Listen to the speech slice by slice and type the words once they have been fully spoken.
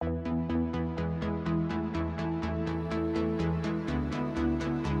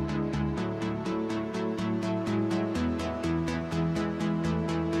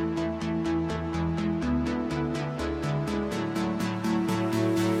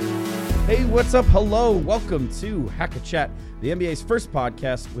Hey, what's up? Hello. Welcome to Hack a Chat, the NBA's first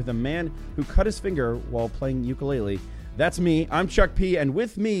podcast with a man who cut his finger while playing ukulele. That's me. I'm Chuck P, and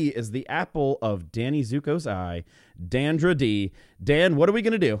with me is the apple of Danny Zuko's eye, Dandra D. Dan, what are we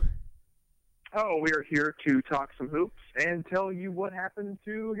going to do? Oh, we are here to talk some hoops and tell you what happened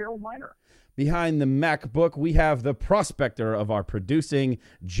to Harold Miner. Behind the MacBook, we have the prospector of our producing,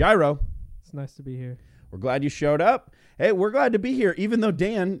 Gyro. It's nice to be here. We're glad you showed up. Hey, we're glad to be here, even though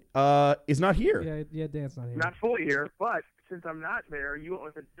Dan is not here. Yeah, Dan's not here. Not fully here, but since I'm not there, you went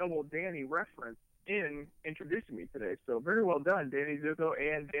with a double Danny reference in introducing me today. So very well done, Danny Zuko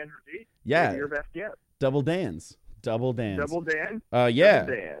and Dandra D. Yeah. Your best guess. Double Dans. Double Dan? Yeah.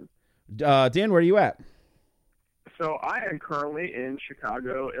 Double Dan. Dan, where are you at? So I am currently in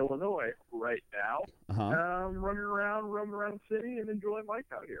Chicago, Illinois right now. Uh-huh. Roaming around the city and enjoying life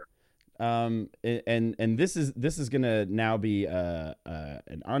out here. And this is gonna now be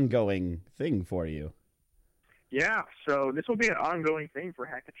an ongoing thing for you. Yeah, so this will be an ongoing thing for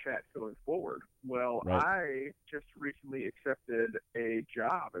Hack a Chat going forward. Well, right. I just recently accepted a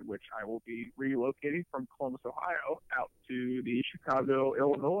job in which I will be relocating from Columbus, Ohio, out to the Chicago,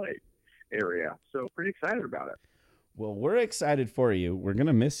 Illinois area. So pretty excited about it. Well, we're excited for you. We're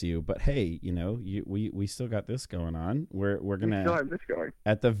gonna miss you, but hey, we still got this going on. We're gonna still have this going.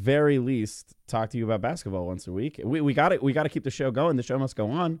 At the very least talk to you about basketball once a week. We got it. We got to keep the show going. The show must go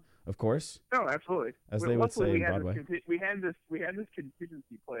on, of course. No, absolutely. As they would say in Broadway. We had this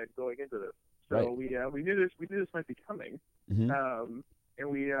contingency plan going into this, so right. we knew this might be coming. Mm-hmm. And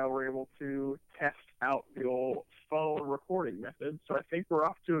we were able to test out the old phone recording method. So I think we're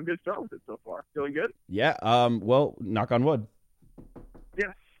off to a good start with it so far. Feeling good? Yeah. Well, knock on wood.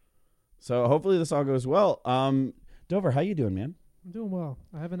 Yes. So hopefully this all goes well. Dover, how you doing, man? I'm doing well.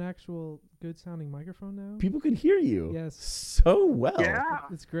 I have an actual good-sounding microphone now. People can hear you. Yes. So well. Yeah.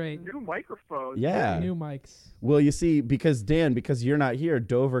 It's great. New microphones. Yeah. New mics. Well, you see, because you're not here,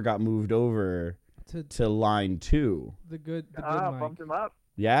 Dover got moved over to line 2. The good mic. Bumped him up.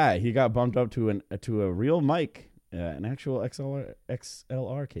 Yeah, he got bumped up to a real mic, an actual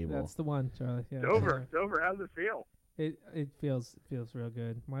XLR cable. That's the one, Charlie. Yeah, Dover, how does it feel? It feels real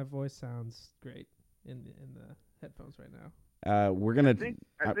good. My voice sounds great in the headphones right now. We're gonna.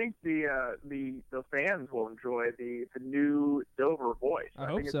 I think the fans will enjoy the new Dover voice. I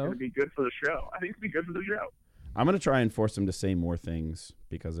think hope it's so. going to be good for the show. I think it's going to be good for the show. I'm gonna try and force him to say more things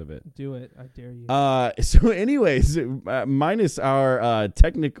because of it. Do it, I dare you. So, anyways, minus our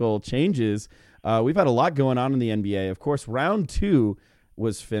technical changes, we've had a lot going on in the NBA. Of course, round 2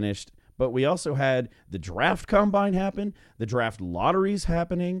 was finished, but we also had the draft combine happen, the draft lotteries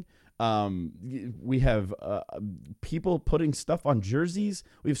happening. We have people putting stuff on jerseys.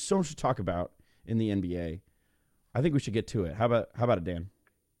 We have so much to talk about in the NBA. I think we should get to it. How about it, Dan?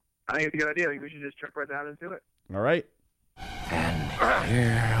 I think it's a good idea. I think we should just jump right down into it. All right. And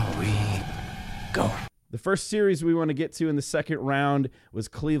here we go. The first series we want to get to in the second round was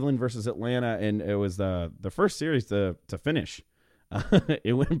Cleveland versus Atlanta, and it was the first series to finish.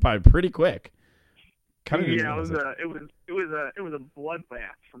 It went by pretty quick. It was a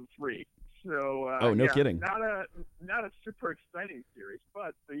bloodbath from 3. So no kidding. Not a super exciting series,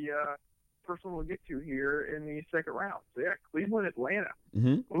 but the first one we'll get to here in the second round. So yeah, Cleveland, Atlanta.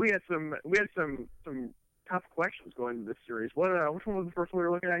 Mm-hmm. We had some tough questions going into this series. Which one was the first one we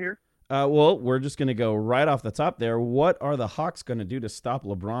were looking at here? Well, we're just going to go right off the top there. What are the Hawks going to do to stop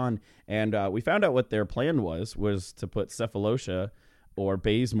LeBron? And we found out what their plan was to put Sefolosha or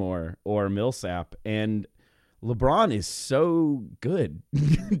Bazemore or Millsap. And LeBron is so good.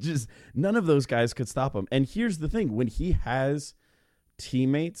 Just none of those guys could stop him. And here's the thing. When he has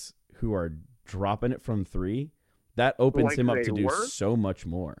teammates who are dropping it from 3, that opens him up to do so much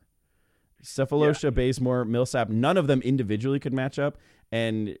more. Sefolosha, Bazemore, Millsap, none of them individually could match up.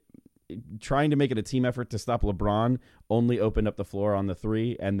 And trying to make it a team effort to stop LeBron only opened up the floor on the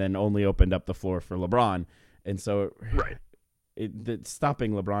 3 and then only opened up the floor for LeBron. And so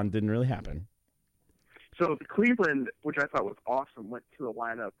stopping LeBron didn't really happen. So the Cleveland, which I thought was awesome, went to a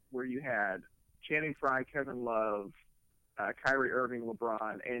lineup where you had Channing Frye, Kevin Love, Kyrie Irving,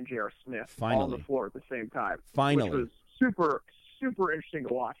 LeBron, and J.R. Smith all on the floor at the same time. Finally. Which was super, super interesting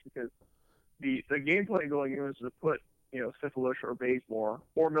to watch because the gameplay going in was to put Sefolosha or Bazemore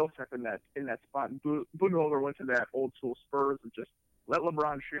or Millsap in that spot. And Budenholzer went to that old school Spurs and just let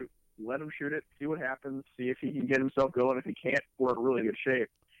LeBron shoot. Let him shoot it, see what happens, see if he can get himself going. If he can't, we're in really good shape.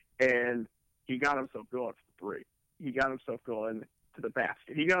 And he got himself going for 3. He got himself going to the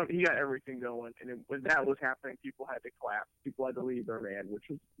basket. He got everything going. And when that was happening, people had to clap. People had to leave their man, which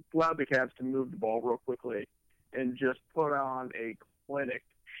allowed the Cavs to move the ball real quickly and just put on a clinic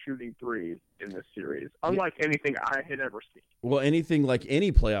shooting threes in this series, unlike anything I had ever seen. Well, anything like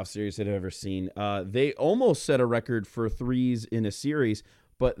any playoff series I've ever seen. They almost set a record for threes in a series,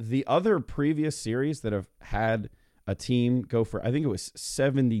 but the other previous series that have had a team go for, I think it was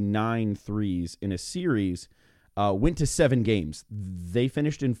 79 threes in a series, went to 7 games. They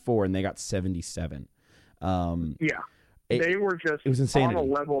finished in 4, and they got 77. They were just it was insanity. On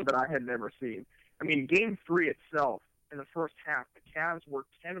a level that I had never seen. I mean, Game 3 itself, in the first half, the Cavs were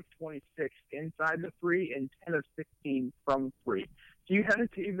 10 of 26 inside the 3 and 10 of 16 from 3. So you had a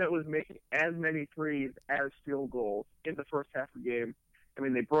team that was making as many threes as field goals in the first half of the game. I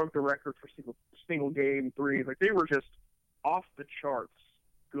mean, they broke the record for single game threes. Like, they were just off the charts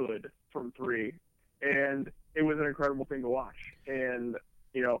good from 3. And it was an incredible thing to watch. And,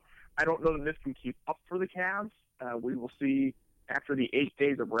 you know, I don't know that this can keep up for the Cavs. We will see after the 8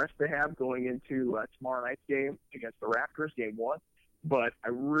 days of rest they have going into tomorrow night's game against the Raptors, Game 1. But I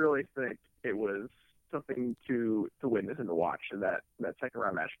really think it was something to witness and to watch in that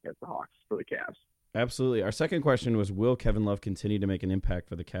second-round match against the Hawks for the Cavs. Absolutely. Our second question was, will Kevin Love continue to make an impact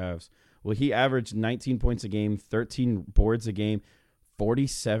for the Cavs? Well, he averaged 19 points a game, 13 boards a game,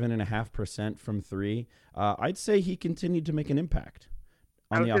 47.5% from 3. I'd say he continued to make an impact.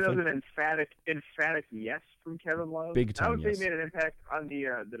 I would say that was an emphatic yes from Kevin Love. Big time, I would say he made an impact on the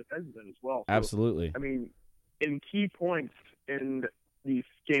defensive end as well. So, absolutely. I mean, in key points in these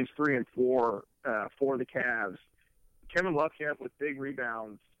games 3 and 4 for the Cavs, Kevin Love came up with big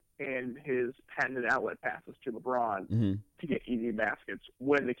rebounds and his patented outlet passes to LeBron to get easy baskets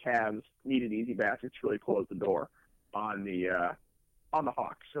when the Cavs needed easy baskets to really close the door on the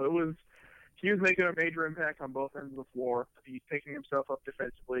Hawks. So he was making a major impact on both ends of the floor. He's picking himself up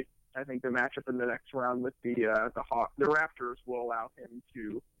defensively. I think the matchup in the next round with the Raptors will allow him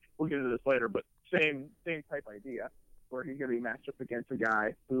to. We'll get into this later, but same type idea where he's going to be matched up against a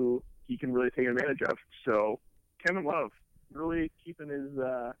guy who he can really take advantage of. So Kevin Love really keeping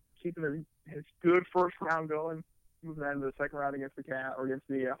his good first round going, moving on to the second round against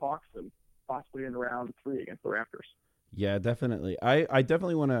the Hawks, and possibly in round 3 against the Raptors. Yeah, definitely. I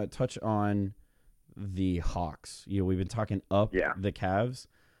definitely want to touch on the Hawks. You know, we've been talking up the Cavs.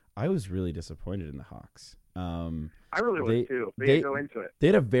 I was really disappointed in the Hawks. I really was too. They didn't go into it. They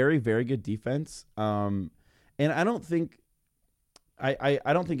had a very, very good defense. And I don't think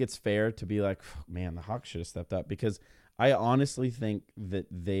I don't think it's fair to be like, man, the Hawks should have stepped up, because I honestly think that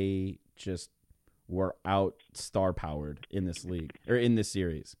they just were out star powered in this league or in this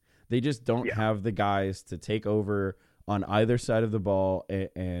series. They just don't have the guys to take over on either side of the ball,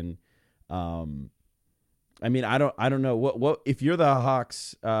 and I mean, I don't know what if you're the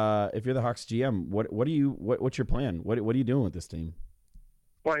Hawks GM, what's your plan? What are you doing with this team?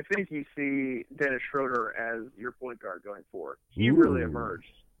 Well, I think you see Dennis Schroeder as your point guard going forward. He really emerged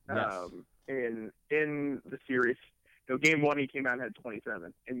in the series. So Game 1 he came out and had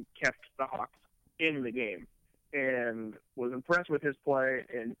 27 and kept the Hawks in the game, and was impressed with his play.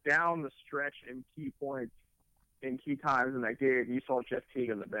 And down the stretch in key points, in key times in that game, you saw Jeff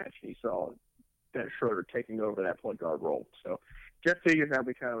Teague on the bench, and you saw Dennis Schroeder taking over that point guard role. So Jeff Teague has now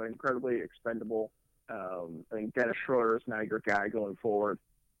become incredibly expendable. I think Dennis Schroeder is now your guy going forward.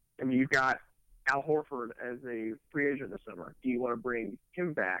 I mean, you've got Al Horford as a free agent this summer. Do you want to bring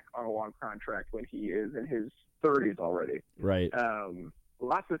him back on a long contract when he is in his 30s already? Right.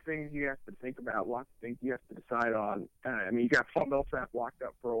 Lots of things you have to think about, lots of things you have to decide on. I mean, you got Paul Millsap locked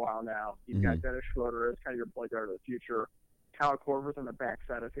up for a while now. You've got Dennis Schroeder as kind of your point guard of the future. Kyle Korver's on the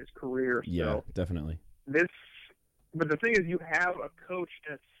backside of his career. Yeah, so definitely. But the thing is, you have a coach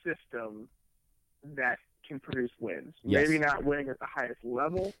and a system that can produce wins. Yes. Maybe not winning at the highest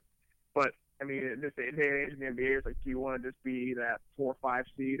level, but I mean, in this day and age in the NBA, it's like, do you want to just be that 4 or 5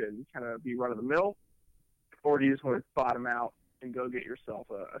 seed and kind of be run of the mill, or do you just want to bottom out and go get yourself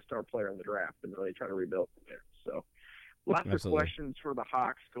a star player in the draft and really try to rebuild from there? So lots of questions for the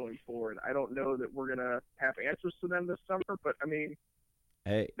Hawks going forward. I don't know that we're going to have answers to them this summer, but I mean,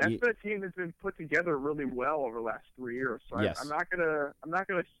 that's been a team that's been put together really well over the last 3 years. So I'm not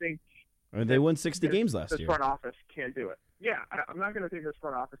gonna think. I mean, they won 60 games last year. This front office can't do it. Yeah, I'm not going to think this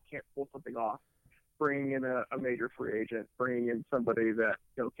front office can't pull something off, bringing in a major free agent, bringing in somebody that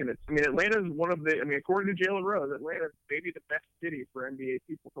can. I mean, Atlanta's one of the. I mean, according to Jalen Rose, Atlanta's maybe the best city for NBA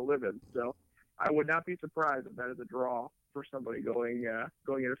people to live in. So I would not be surprised if that is a draw for somebody going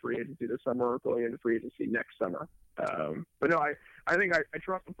into free agency this summer or going into free agency next summer. But no, I think I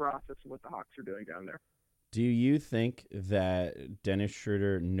trust the process and what the Hawks are doing down there. Do you think that Dennis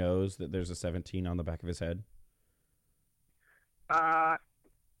Schroeder knows that there's a 17 on the back of his head?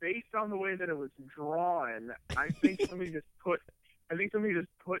 Based on the way that it was drawn, I think somebody just put I think somebody just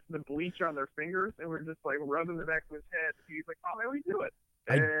put the bleach on their fingers and were just like rubbing the back of his head. He's like, "Oh, how do we do it?"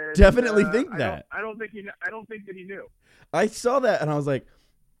 I definitely think that. I don't think that he knew. I saw that and I was like,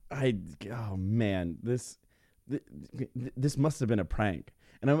 oh man, this must have been a prank.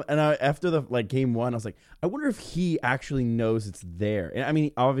 And I after the game one, I was like, I wonder if he actually knows it's there. And I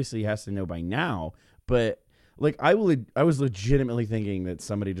mean, obviously he has to know by now, but I was legitimately thinking that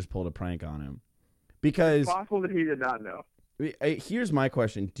somebody just pulled a prank on him, because it's possible that he did not know. Here's my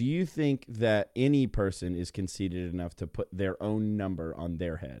question: do you think that any person is conceited enough to put their own number on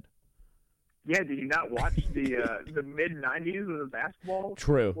their head? Yeah, did you not watch the mid '90s of the basketball?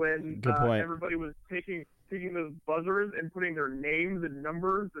 True. When Good point. Everybody was taking those buzzers and putting their names and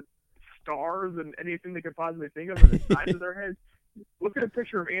numbers and stars and anything they could possibly think of on the sides of their heads. Look at a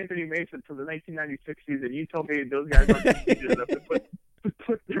picture of Anthony Mason from the 1996 season. You tell me those guys aren't conceited enough to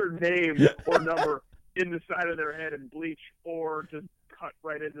put their name or number in the side of their head and bleach, or just cut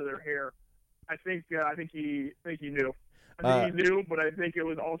right into their hair. I think he knew. I think he knew, but I think it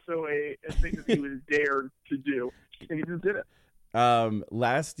was also a thing that he was dared to do, and he just did it.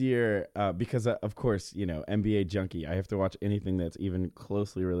 Last year, because of course, NBA junkie, I have to watch anything that's even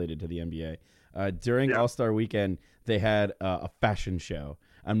closely related to the NBA. During All-Star Weekend, they had a fashion show.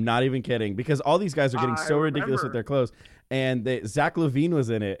 I'm not even kidding, because all these guys are getting so ridiculous with their clothes. And Zach LaVine was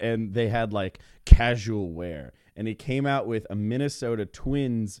in it, and they had casual wear. And he came out with a Minnesota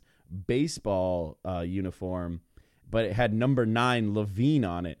Twins baseball uniform, but it had number 9 LaVine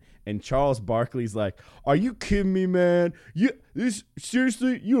on it. And Charles Barkley's like, "Are you kidding me, man?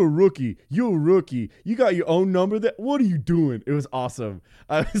 Seriously, you're a rookie. You're a rookie. You got your own number. What are you doing?" It was awesome.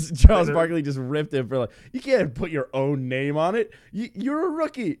 Charles Barkley just ripped him for you can't put your own name on it. You're a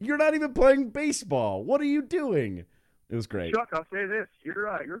rookie. You're not even playing baseball. What are you doing? It was great. Chuck, I'll say this: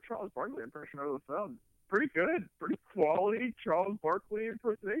 your Charles Barkley impression over the phone, pretty good, pretty quality Charles Barkley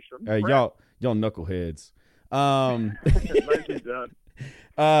impersonation. Y'all knuckleheads. Nicely done.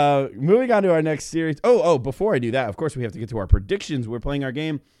 Moving on to our next series. Oh, before I do that, of course, we have to get to our predictions. We're playing our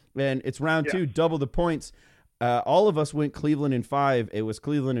game, and it's round 2, double the points. All of us went Cleveland in 5. It was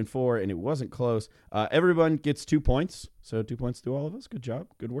Cleveland in 4, and it wasn't close. Everyone gets 2 points, so 2 points to all of us. Good job.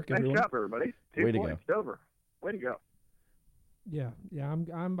 Good work, everyone. Nice job, everybody. 2 Way points. to go. Over. Way to go. Yeah,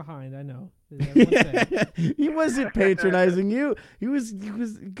 I'm behind. I know. He wasn't patronizing you. He was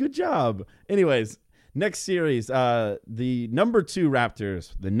good job. Anyways, next series, the number 2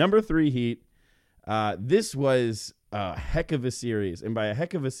 Raptors, the number 3 Heat. This was a heck of a series, and by a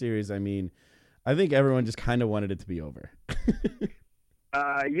heck of a series, I mean, I think everyone just kind of wanted it to be over.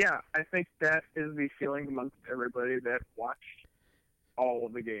 Yeah, I think that is the feeling amongst everybody that watched all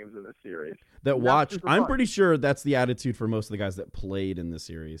of the games in the series. I'm pretty sure that's the attitude for most of the guys that played in the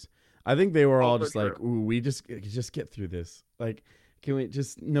series. I think they were all just true. Ooh, we just get through this. Can we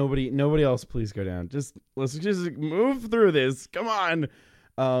just nobody else please go down? Let's just move through this. Come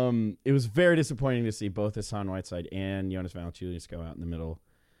on. It was very disappointing to see both Hassan Whiteside and Jonas Valanciunas go out in the middle.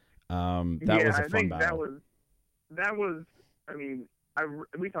 That was a fun battle. That was. I mean,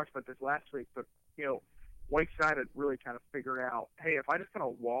 we talked about this last week, but Whiteside had really kind of figured out, hey, if I just kind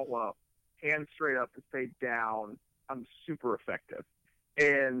of wall up, hands straight up, and stay down, I'm super effective.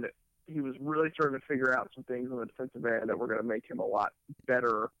 And he was really starting to figure out some things on the defensive end that were going to make him a lot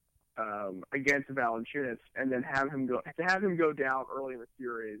better against Valanciunas. And then have him go down early in the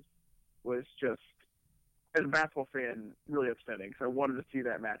series was just, as a basketball fan, really upsetting. So I wanted to see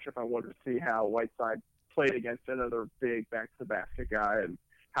that matchup. I wanted to see how Whiteside played against another big back-to-basket guy and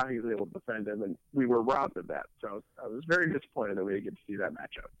how he was able to defend him, and we were robbed of that. So I was very disappointed that we didn't get to see that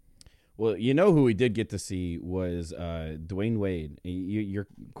matchup. Well, who we did get to see was Dwayne Wade. Your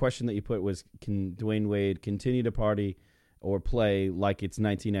question that you put was, can Dwayne Wade continue to party or play like it's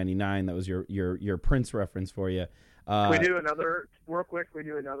 1999? That was your Prince reference for you. Can we do another, real quick,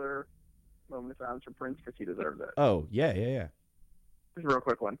 moment of silence for Prince because he deserves it? Oh, yeah. Just a real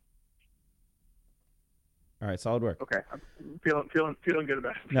quick one. All right, solid work. Okay, I'm feeling good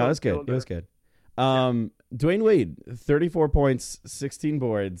about it. No, that's good. It was good. Dwayne Wade, 34 points, 16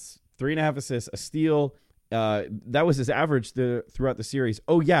 boards, 3.5 assists, a steal. That was his average throughout the series.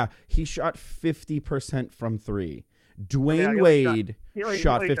 Oh, yeah, he shot 50% from 3. Dwayne Wade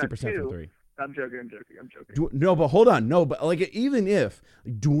shot 50% from 3. I'm joking. No, but hold on. No, but even if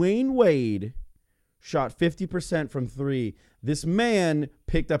Dwayne Wade shot 50% from 3, this man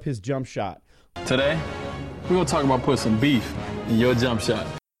picked up his jump shot. Today, we're going to talk about putting some beef in your jump shot.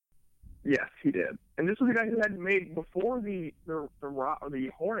 Yes, he did. And this was a guy who hadn't made, before the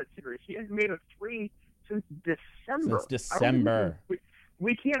Hornets series, he hadn't made a 3 since December.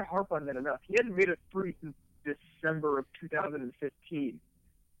 We can't harp on that enough. He hadn't made a 3 since December of 2015.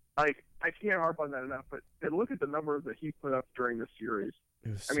 Like, I can't harp on that enough, but look at the numbers that he put up during this series.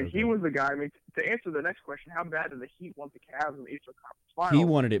 I mean, he was the guy. I mean, to answer the next question, how bad did the Heat want the Cavs in the Eastern Conference Finals? He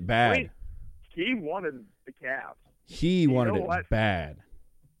wanted it bad. He wanted the Cavs. He wanted it bad.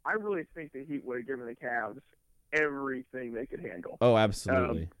 I really think the Heat would have given the Cavs everything they could handle. Oh,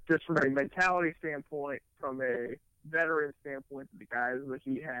 absolutely. Just from a mentality standpoint, from a veteran standpoint, the guys that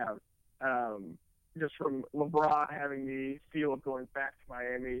the Heat have, just from LeBron having the feel of going back to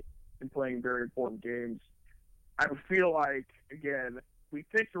Miami and playing very important games. I feel like, again, we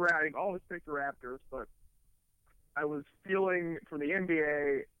always picked the Raptors, but I was feeling for the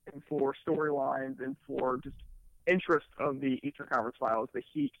NBA and for storylines and for just interest of the Eastern Conference Finals, the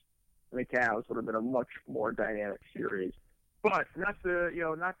Heat and the Cavs would have been a much more dynamic series. But not to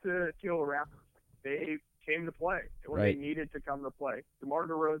kill the Raptors. They came to play when they needed to come to play. DeMar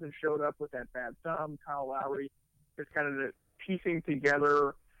DeRozan showed up with that bad thumb. Kyle Lowry just kind of piecing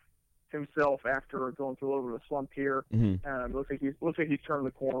together himself after going through a little bit of a slump here. Mm-hmm. Looks like he's turned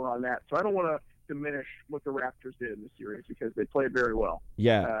the corner on that. So I don't want to diminish what the Raptors did in the series because they played very well.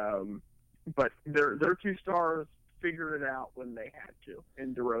 Yeah. But their two stars figured it out when they had to,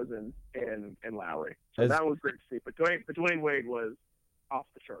 in DeRozan and Lowry. So that was great to see. But Dwayne Wade was off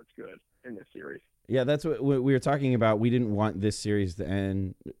the charts good in this series. Yeah, that's what we were talking about. We didn't want this series to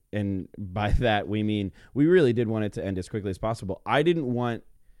end, and by that we mean we really did want it to end as quickly as possible. I didn't want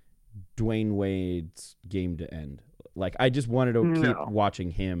Dwayne Wade's game to end. Like, I just wanted to keep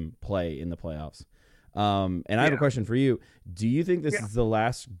watching him play in the playoffs. And I have a question for you. Do you think this is the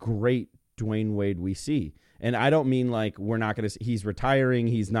last great Dwayne Wade we see? And I don't mean like we're not going to – he's retiring,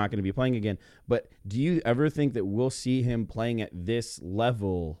 he's not going to be playing again. But do you ever think that we'll see him playing at this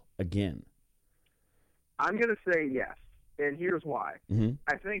level again? I'm going to say yes, and here's why. Mm-hmm.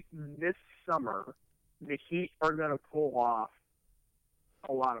 I think this summer the Heat are going to pull off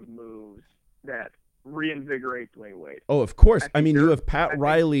a lot of moves that reinvigorate Dwayne Wade. Oh, of course. I mean, you have Pat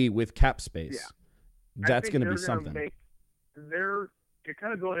Riley with cap space. Yeah. That's going to be something. You're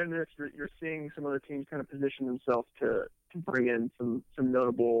kind of going into this. You're seeing some other teams kind of position themselves to bring in some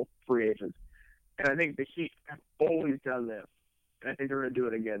notable free agents, and I think the Heat have always done this. And I think they're going to do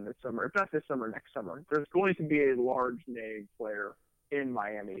it again this summer. If not this summer, next summer. There's going to be a large name player in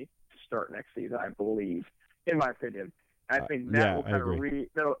Miami to start next season, I believe, in my opinion. I think that will kind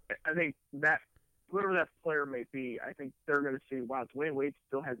of I think that whoever that player may be, I think they're going to see, wow, Dwayne Wade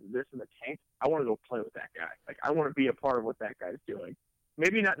still has this in the tank. I want to go play with that guy. Like, I want to be a part of what that guy's doing.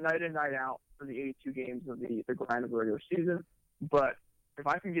 Maybe not night in, night out for the 82 games of the grind of the regular season, but if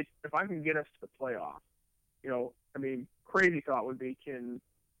I can get us to the playoffs, I mean, crazy thought would be can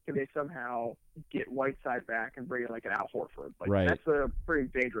they somehow get Whiteside back and bring in like an Al Horford? Like, that's a pretty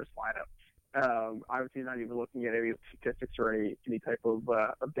dangerous lineup. Obviously, not even looking at any statistics or any type of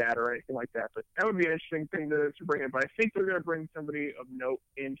data or anything like that. But that would be an interesting thing to bring in. But I think they're going to bring somebody of note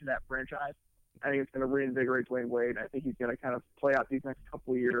into that franchise. I think it's going to reinvigorate Dwayne Wade. I think he's going to kind of play out these next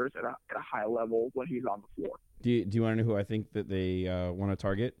couple of years at a high level when he's on the floor. Do you want to know who I think that they want to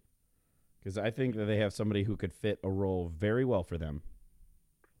target? Because I think that they have somebody who could fit a role very well for them.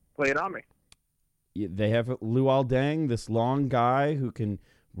 Play it on me. They have Luol Deng, this long guy who can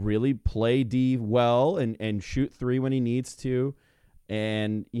really play D well and shoot three when he needs to.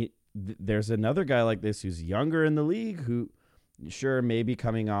 And there's another guy like this who's younger in the league who, sure, may be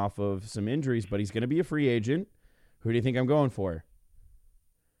coming off of some injuries, but he's going to be a free agent. Who do you think I'm going for?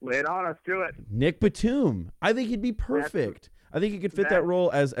 Lay it on us. Do it. Nick Batum. I think he'd be perfect. I think he could fit that role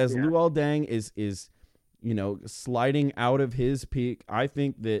as Luol Deng is sliding out of his peak. I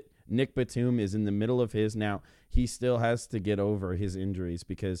think that Nick Batum is in the middle of his now. He still has to get over his injuries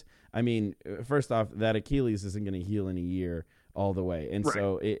because, I mean, first off, that Achilles isn't going to heal in a year all the way. And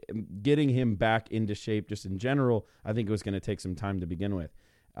so getting him back into shape just in general, I think it was going to take some time to begin with.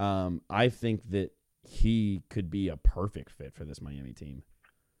 I think that he could be a perfect fit for this Miami team.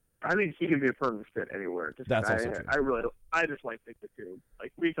 I think he could be a perfect fit anywhere. That's also true. I just like Nick Batum.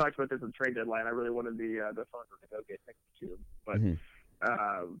 Like, we talked about this in trade deadline. I really wanted the Thunder to go get Nick Batum. But,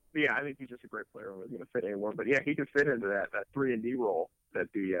 I think he's just a great player and was going to fit anywhere. But, he could fit into that 3-and-D role that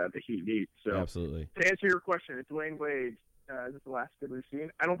the Heat needs. So, absolutely. To answer your question, is Dwayne Wade is this the last good we've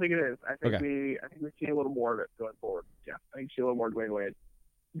seen? I don't think it is. I think we see a little more of it going forward. Yeah, I think we see a little more Dwayne Wade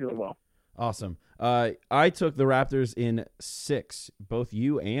doing well. Awesome. I took the Raptors in 6. Both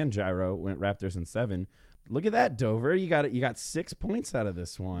you and Gyro went Raptors in 7. Look at that, Dover. You got 6 points out of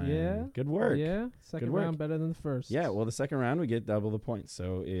this one. Yeah. Good work. Yeah. Second round better than the first. Yeah, well, the second round we get double the points.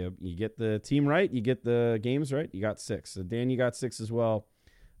 So you get the team right, you get the games right, you got 6. So Dan, you got 6 as well.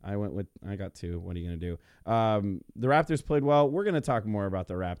 I got 2. What are you going to do? The Raptors played well. We're going to talk more about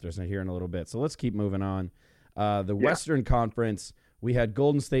the Raptors here in a little bit. So let's keep moving on. The Western Conference, we had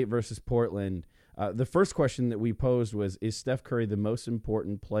Golden State versus Portland. The first question that we posed was, is Steph Curry the most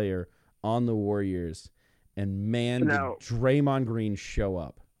important player on the Warriors? And man, did Draymond Green show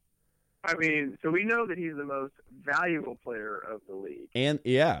up. I mean, so we know that he's the most valuable player of the league. And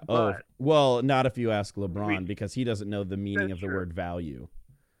well, not if you ask LeBron, because he doesn't know the meaning of the word value.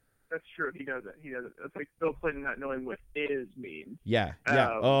 That's true. He doesn't. It's like Bill Clinton not knowing what is means. Yeah.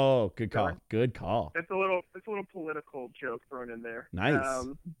 Good call. Good call. It's a little political joke thrown in there. Nice.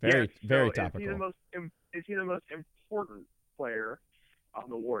 Very topical. Is he the most important player on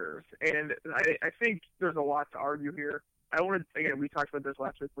the Warriors? And I think there's a lot to argue here. We talked about this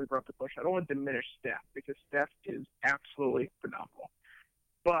last week. We brought up the question. I don't want to diminish Steph because Steph is absolutely phenomenal.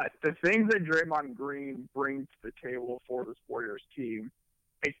 But the things that Draymond Green brings to the table for this Warriors team,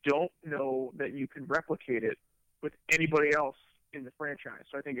 I don't know that you can replicate it with anybody else in the franchise.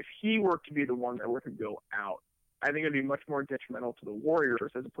 So I think if he were to be the one that were to go out, I think it would be much more detrimental to the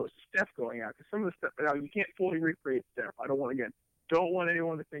Warriors as opposed to Steph going out. Because some of the stuff, now you can't fully recreate Steph. I don't want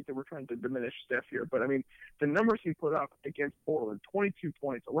anyone to think that we're trying to diminish Steph here. But, I mean, the numbers he put up against Portland, 22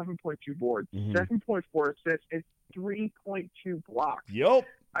 points, 11.2 boards, 7.4 assists, and 3.2 blocks. Yep.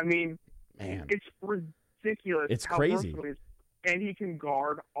 I mean, man, it's ridiculous. It's how crazy. versatile he is. And he can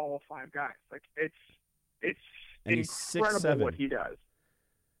guard all 5 guys. Like, it's incredible what he does.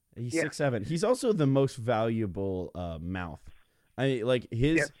 He's 6'7". He's also the most valuable mouth. I mean, like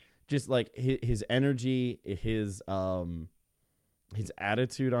just like his energy, his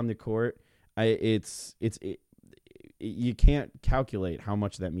attitude on the court. You can't calculate how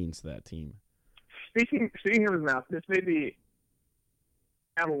much that means to that team. Speaking of his mouth, this may be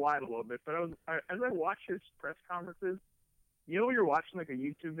out of line a little bit, but as I watch his press conferences, you know, when you're watching like a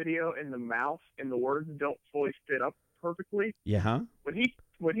YouTube video and the mouth and the words don't fully fit up perfectly. Yeah. When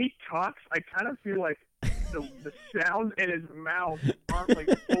he talks, I kind of feel like the sounds in his mouth aren't like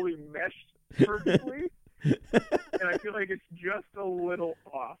fully meshed perfectly, and I feel like it's just a little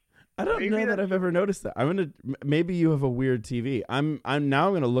off. I don't know that I've ever noticed that. Maybe you have a weird TV. I'm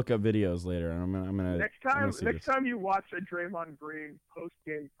now gonna look up videos later, and I'm gonna next time you watch a Draymond Green post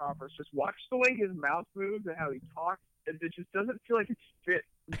game conference, just watch the way his mouth moves and how he talks. It just doesn't feel like it's fit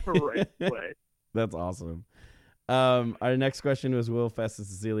the right way. That's awesome. Our next question was, will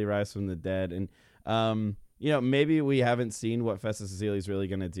Festus Ezeli rise from the dead? And maybe we haven't seen what Festus Ezeli is really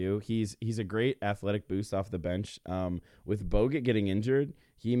going to do. He's a great athletic boost off the bench. With Bogut getting injured,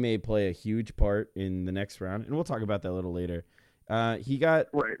 he may play a huge part in the next round, and we'll talk about that a little later. He got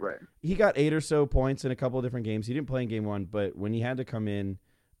 8 or so points in a couple of different games. He didn't play in game 1, but when he had to come in,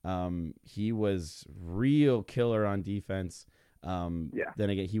 he was real killer on defense. Then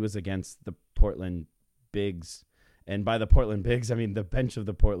again, he was against the Portland Bigs, and by the Portland Bigs, I mean the bench of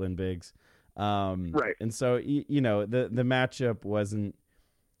the Portland Bigs. And so the matchup wasn't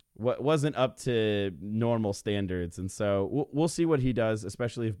up to normal standards, and so we'll see what he does,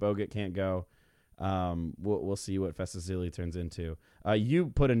 especially if Bogut can't go. We'll see what Festus Ezeli turns into. You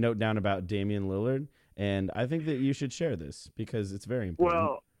put a note down about Damian Lillard, and I think that you should share this because it's very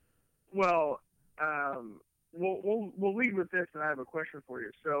important. We'll lead with this, and I have a question for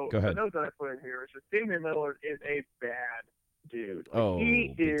you. So go ahead. The note that I put in here is that Damian Lillard is a bad dude.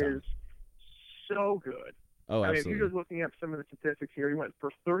 He is so good. Oh, absolutely. I mean, if you're just looking up some of the statistics here, he went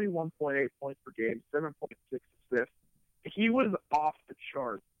for 31.8 points per game, 7.6 assists. He was off the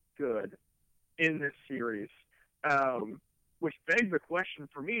chart good in this series, which begs the question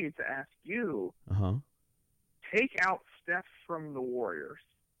for me to ask you. Take out Steph from the Warriors.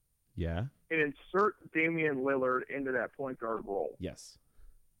 Yeah. And insert Damian Lillard into that point guard role. Yes.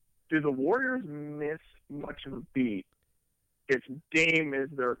 Do the Warriors miss much of a beat if Dame is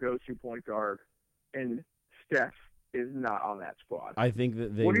their go-to point guard and Steph is not on that squad? I think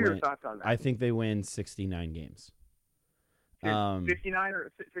that they What are your thoughts on that? I think they win 69 games. 59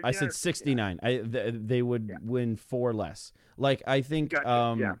 or 59? I said 69. They would win 4 less. Like, I think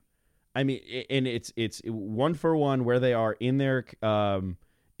Gotcha. I mean, and it's 1-for-1 where they are in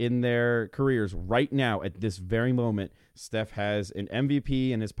their careers right now at this very moment. Steph has an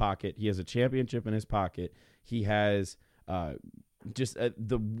MVP in his pocket. He has a championship in his pocket. He has just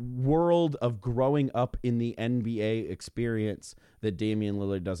the world of growing up in the NBA experience that Damian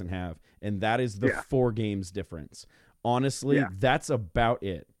Lillard doesn't have. And that is the 4 games difference. Honestly, that's about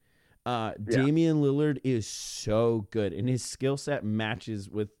it. Damian Lillard is so good, and his skill set matches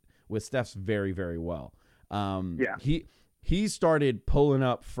with Steph's very, very well. He started pulling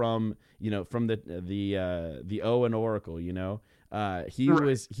up from the Owen Oracle,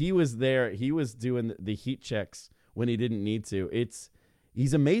 He was there. He was doing the heat checks when he didn't need to.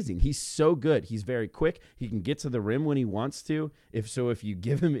 He's amazing. He's so good. He's very quick. He can get to the rim when he wants to. If you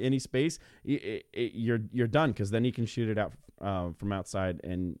give him any space, you're done, because then he can shoot it out from outside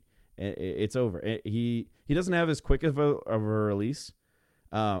and it's over. He doesn't have as quick of a release.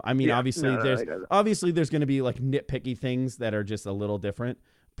 Obviously there's going to be like nitpicky things that are just a little different,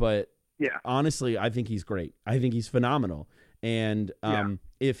 but honestly, I think he's great. I think he's phenomenal. And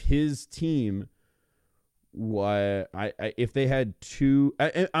if his team, if they had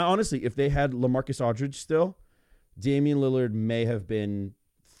honestly, if they had LaMarcus Aldridge still, Damian Lillard may have been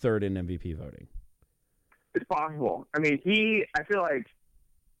third in MVP voting. It's possible. I mean, I feel like,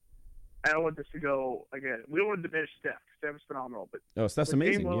 I don't want this to go again. We don't want to diminish Steph. Steph is phenomenal, but Steph's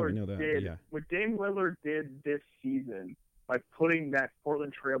amazing. Yeah, we know that. What Dame Lillard did this season by putting that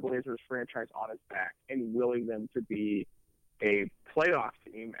Portland Trailblazers franchise on his back and willing them to be a playoff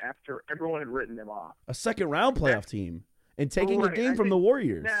team after everyone had written them off, a second-round playoff team, and taking a game from the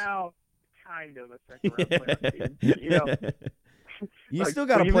Warriors. Now, kind of a second-round playoff team. You know, you still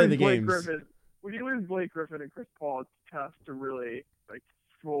got to play the games. When you lose Blake Griffin and Chris Paul, it's tough to really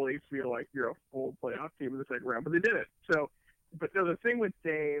fully feel like you're a full playoff team in the second round, but they did it. So, but no, the thing with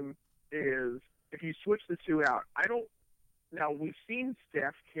Dame is if you switch the two out, now we've seen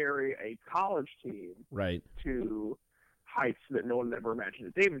Steph carry a college team to heights that no one ever imagined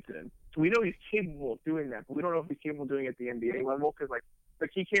at Davidson. So we know he's capable of doing that, but we don't know if he's capable of doing it at the NBA level, because like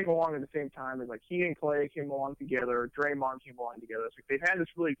he came along at the same time as he and Clay came along together, Draymond came along together. So they've had this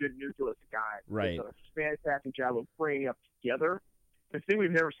really good nucleus of guys. Right. They've done a fantastic job of bringing up together. The thing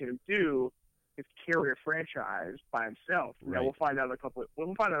we've never seen him do is carry a franchise by himself. Right. Now we'll find out in a couple of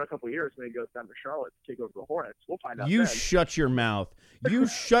years when he goes down to Charlotte to take over the Hornets. We'll find out. You then. Shut your mouth. You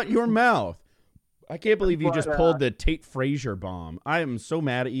shut your mouth. I can't believe you just pulled the Tate Frazier bomb. I am so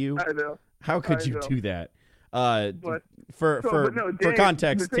mad at you. I know. How could you do that? For Dave,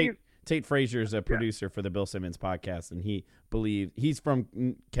 context, Tate Frazier is a producer for the Bill Simmons podcast, and he's from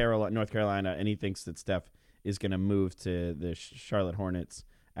North Carolina, and he thinks that Steph is going to move to the Charlotte Hornets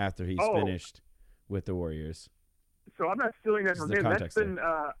after he's finished with the Warriors. So I'm not stealing that from him. That's been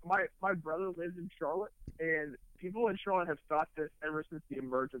my brother lives in Charlotte, and people in Charlotte have thought this ever since the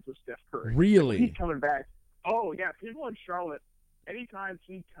emergence of Steph Curry. Really? He's coming back. Oh yeah, people in Charlotte, anytime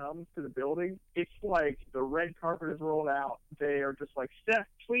he comes to the building, it's like the red carpet is rolled out. They are just like, Steph,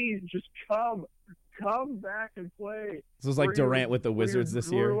 please just come back and play. So it's like Durant with the Wizards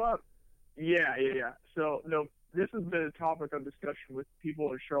this year. Yeah. So, no, this has been a topic of discussion with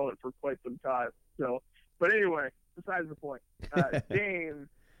people in Charlotte for quite some time. So, but anyway, besides the point,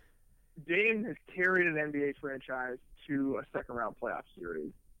 Dame has carried an NBA franchise to a second-round playoff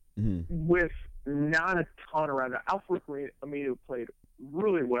series with not a ton around it. Al-Farouq Aminu played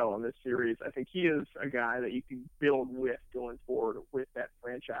really well in this series. I think he is a guy that you can build with going forward with that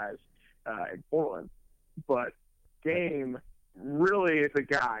franchise in Portland. But Dame really is a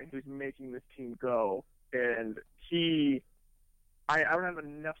guy who's making this team go, and I don't have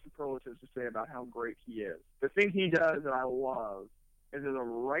enough superlatives to say about how great he is. The thing he does that I love is as a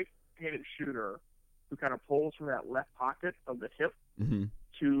right-handed shooter who kind of pulls from that left pocket of the hip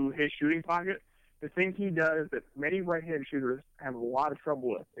to his shooting pocket. The thing he does that many right-handed shooters have a lot of trouble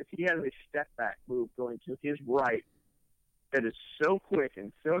with is he has a step-back move going to his right that is so quick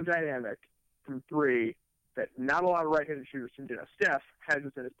and so dynamic from three that not a lot of right-handed shooters can do. Now, Steph has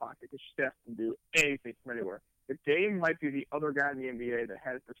this in his pocket because Steph can do anything from anywhere. But Dame might be the other guy in the NBA that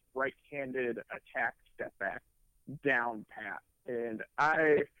has this right-handed attack step-back down pat. And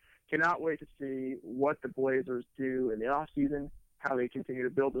I cannot wait to see what the Blazers do in the offseason, how they continue to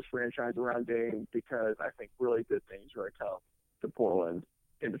build this franchise around Dame, because I think really good things are going to come to Portland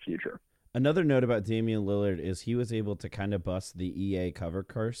in the future. Another note about Damian Lillard is he was able to kind of bust the EA cover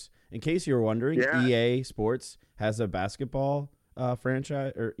curse. In case you were wondering, EA Sports has a basketball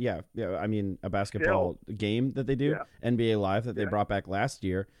franchise, or a basketball game that they do, NBA Live, that they brought back last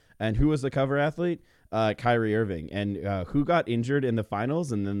year. And who was the cover athlete? Kyrie Irving. And who got injured in the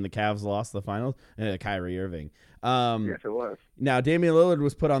finals, and then the Cavs lost the finals? Kyrie Irving. Yes, it was. Now, Damian Lillard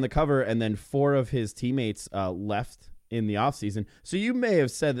was put on the cover, and then 4 of his teammates left in the offseason. So you may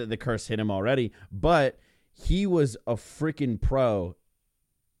have said that the curse hit him already, but he was a freaking pro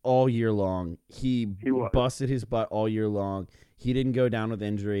all year long. He busted his butt all year long. He didn't go down with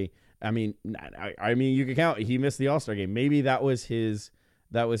injury. I mean, you can count. He missed the All-Star game. Maybe that was his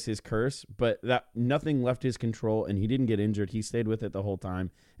curse, but that nothing left his control, and he didn't get injured. He stayed with it the whole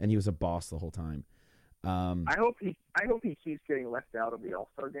time, and he was a boss the whole time. I hope he keeps getting left out of the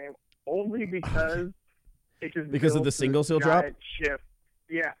All-Star game, only because it just because of builds the singles he'll drop. giant ship.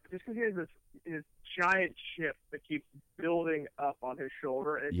 Yeah, just because he has this giant chip that keeps building up on his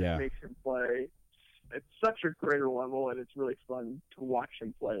shoulder, and it just makes him play at such a greater level, and it's really fun to watch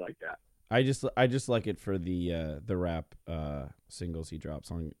him play like that. I just like it for the rap singles he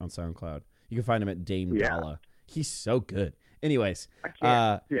drops on SoundCloud. You can find him at Dame Dalla. He's so good. Anyways,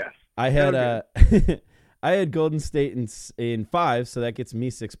 yes, I had I had Golden State in 5, so that gets me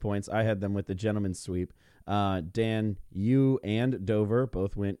 6 points. I had them with the gentleman's sweep. Dan, you and Dover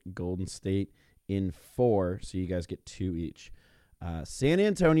both went Golden State in 4, so you guys get 2 each. San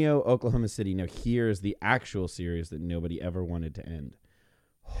Antonio, Oklahoma City. Now here's the actual series that nobody ever wanted to end.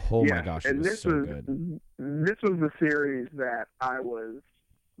 Oh my gosh, it was so good. This was the series that I was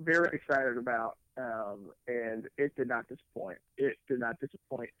very excited about, and it did not disappoint. It did not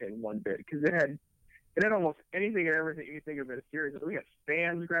disappoint in one bit because it had almost anything and everything you think of in a series. We had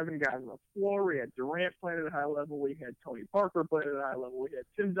fans grabbing guys on the floor. We had Durant playing at a high level. We had Tony Parker playing at a high level. We had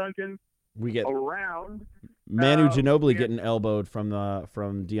Tim Duncan. We get around Manu Ginobili getting elbowed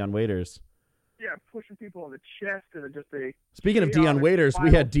from Dion Waiters. Yeah, pushing people on the chest and just a. Speaking of Dion Waiters,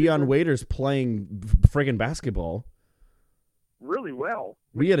 we had Dion Waiters playing friggin' basketball really well.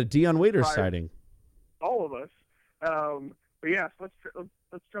 We had a Dion Waiters sighting. All of us. But yeah, so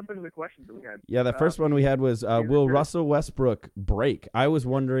let's jump into the questions that we had. Yeah, the first one we had was, will Russell Westbrook break? I was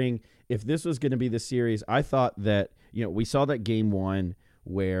wondering if this was going to be the series. I thought that, we saw that game 1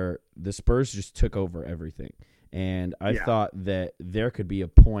 where the Spurs just took over everything. And I thought that there could be a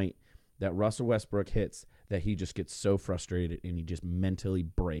point that Russell Westbrook hits that he just gets so frustrated and he just mentally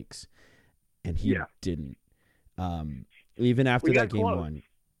breaks. And he didn't. Even after that game 1.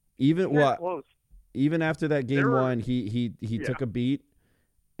 Even after that game 1, he took a beat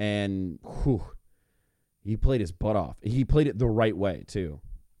and he played his butt off. He played it the right way too.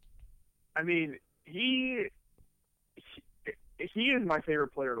 I mean, he is my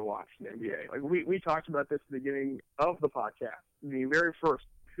favorite player to watch in the NBA. Like we talked about this at the beginning of the podcast. The very first,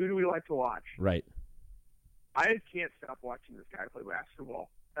 who do we like to watch? Right. I can't stop watching this guy play basketball.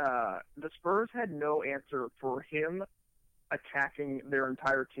 The Spurs had no answer for him attacking their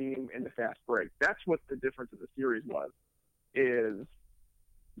entire team in the fast break. That's what the difference of the series was. Is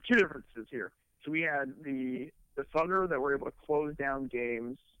 2 differences here. So we had the Thunder that were able to close down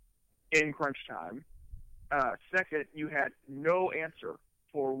games in crunch time. Second, you had no answer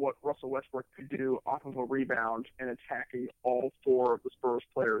for what Russell Westbrook could do off of a rebound and attacking all 4 of the Spurs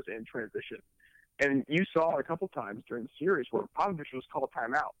players in transition. And you saw a couple times during the series where Popovich was called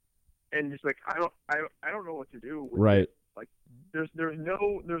timeout, and just like I don't know what to do with right. it. Like there's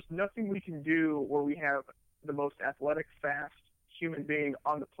nothing we can do where we have the most athletic, fast human being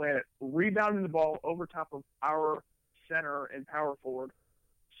on the planet rebounding the ball over top of our center and power forward,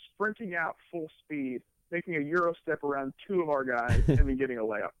 sprinting out full speed, making a Euro step around 2 of our guys, and then getting a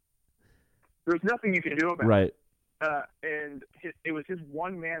layup. There's nothing you can do about it. And it was his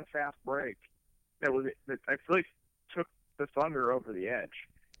one-man fast break that I feel like took the Thunder over the edge.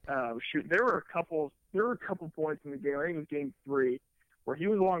 There were a couple points in the game. I think it was game 3 where he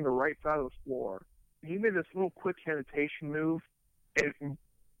was along the right side of the floor. He made this little quick hesitation move and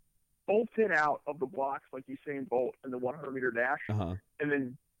bolted out of the blocks like Usain Bolt in the 100-meter dash, and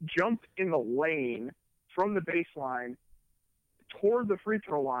then jumped in the lane from the baseline toward the free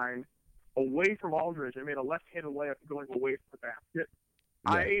throw line, away from Aldridge, and made a left-handed layup going away from the basket.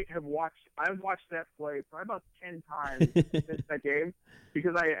 Yeah. I've watched that play probably about 10 times since that game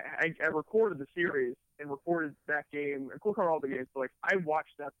because I recorded the series and recorded that game and recorded all the games. But like I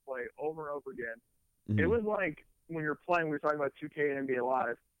watched that play over and over again. Mm-hmm. It was like when you're playing. We were talking about 2K and NBA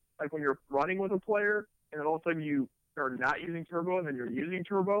Live. Like when you're running with a player and then all of a sudden you are not using turbo and then you're using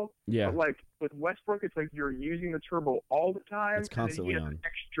turbo. Yeah. But like with Westbrook, it's like you're using the turbo all the time. It's constantly on.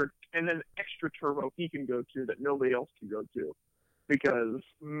 Extra turbo he can go to that nobody else can go to. Because,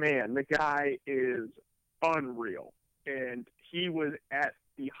 man, the guy is unreal. And he was at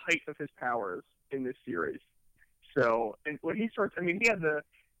the height of his powers in this series. So, and when he starts, I mean, he had the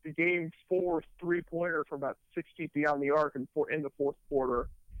game 4 3-pointer from about 6 feet beyond the arc in the fourth quarter.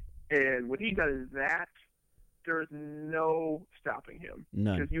 And when he does that, there's no stopping him.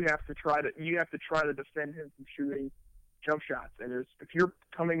 None. Because you have to try to defend him from shooting jump shots. And if you're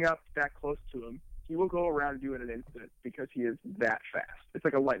coming up that close to him, he will go around and do it in an instant because he is that fast. It's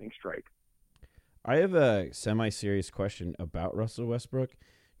like a lightning strike. I have a semi-serious question about Russell Westbrook.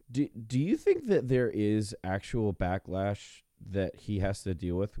 Do you think that there is actual backlash that he has to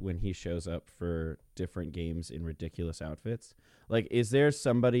deal with when he shows up for different games in ridiculous outfits? Like, is there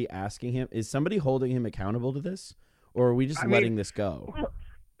somebody asking him? Is somebody holding him accountable to this? Or are we just letting this go?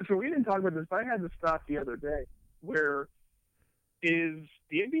 So we didn't talk about this, but I had this thought the other day where is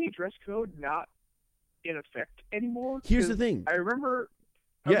the NBA dress code not in effect anymore? Here's the thing. I remember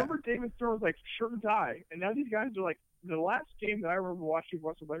David Stern was like shirt and tie, and now these guys are like, the last game that I remember watching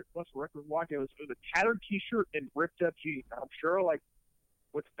Russell Westbrook watching was a tattered T-shirt and ripped up jeans. I'm sure like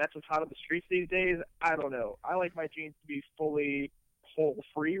that's what's hot on the streets these days. I don't know. I like my jeans to be fully hole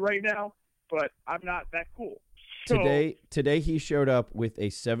free right now, but I'm not that cool. So, Today he showed up with a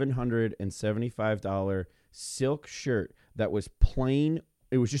 $775 silk shirt that was plain.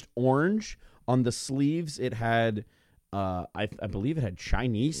 It was just orange. On the sleeves, it had, I believe it had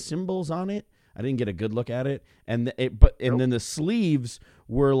Chinese symbols on it. I didn't get a good look at it, and then the sleeves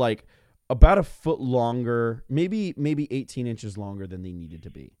were like about a foot longer, maybe 18 inches longer than they needed to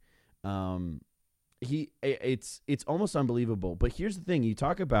be. It's almost unbelievable. But here's the thing: you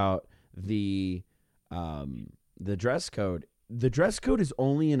talk about the dress code. The dress code is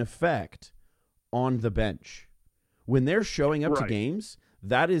only in effect on the bench when they're showing up to games.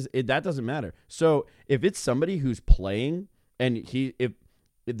 That doesn't matter. So if it's somebody who's playing and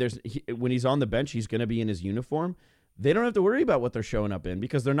when he's on the bench, he's going to be in his uniform. They don't have to worry about what they're showing up in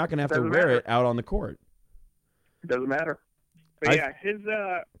because they're not going to have to wear it out on the court. It doesn't matter. But his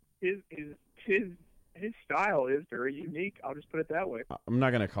style is very unique. I'll just put it that way. I'm not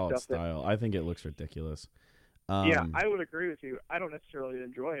going to call it style. I think it looks ridiculous. Yeah, I would agree with you. I don't necessarily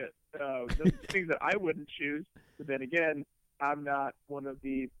enjoy it. Those things that I wouldn't choose. But then again, I'm not one of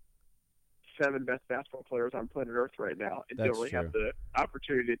the 7 best basketball players on planet Earth right now, and don't really have the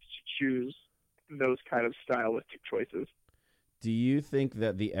opportunity to choose those kind of stylistic choices. Do you think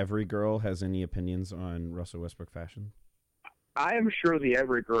that the Every Girl has any opinions on Russell Westbrook fashion? I am sure the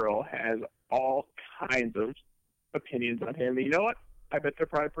Every Girl has all kinds of opinions on him. And you know what? I bet they're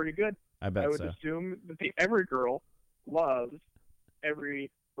probably pretty good. I would assume that the Every Girl loves every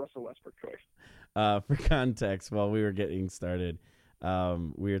Russell Westbrook choice. For context, while we were getting started,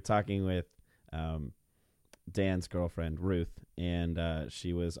 we were talking with Dan's girlfriend, Ruth, and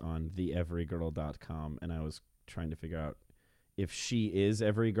she was on theeverygirl.com, and I was trying to figure out if she is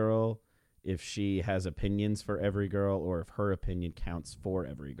Every Girl, if she has opinions for Every Girl, or if her opinion counts for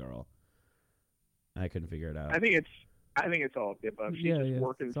Every Girl. I couldn't figure it out. I think it's all of the above. She's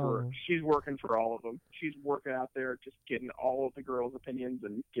working for all of them. She's working out there, just getting all of the girls' opinions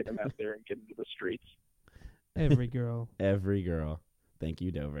and getting them out there and getting to the streets. Every girl. Every girl. Thank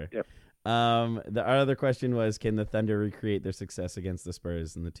you, Dover. Yep. Our other question was, can the Thunder recreate their success against the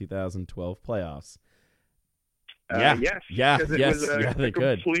Spurs in the 2012 playoffs? Yes. They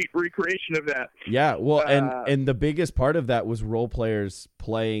could. Complete recreation of that. Yeah, well, and the biggest part of that was role players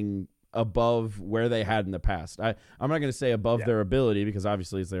playing above where they had in the past. I'm not going to say above their ability, because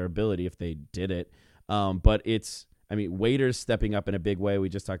obviously it's their ability if they did it. But Waiters stepping up in a big way. We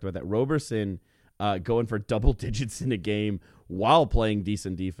just talked about that. Roberson going for double digits in a game while playing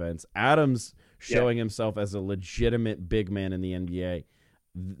decent defense. Adams showing himself as a legitimate big man in the NBA.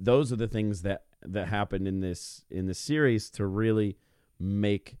 Those are the things that happened in this series to really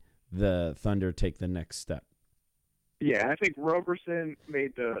make the Thunder take the next step. Yeah, I think Roberson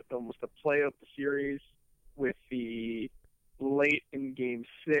made almost the play of the series with the late in Game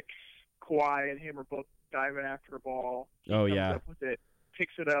 6. Kawhi and him are both diving after a ball. He comes up with it,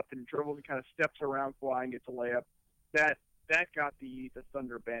 picks it up, and dribbles and kind of steps around Kawhi and gets a layup. That got the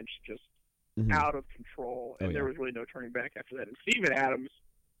Thunder bench just out of control, and there was really no turning back after that. And Steven Adams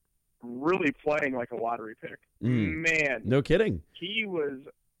really playing like a lottery pick. Man, no kidding. He was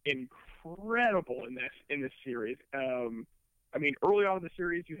incredible in this series. Early on in the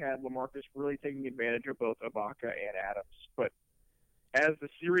series, you had LaMarcus really taking advantage of both Ibaka and Adams. But as the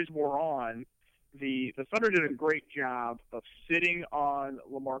series wore on, the Thunder did a great job of sitting on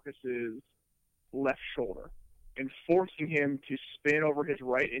LaMarcus's left shoulder and forcing him to spin over his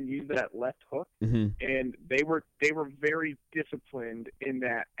right and use that left hook. And they were very disciplined in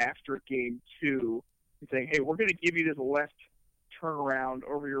that after Game 2, saying, hey, we're going to give you this left turnaround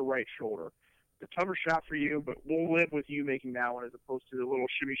over your right shoulder. The tougher shot for you, but we'll live with you making that one as opposed to the little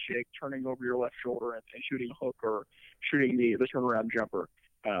shimmy shake turning over your left shoulder and shooting a hook or shooting the turnaround jumper.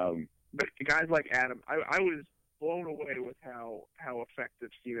 But guys like Adam, I was blown away with how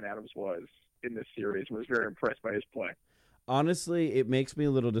effective Steven Adams was in this series and was very impressed by his play. Honestly, it makes me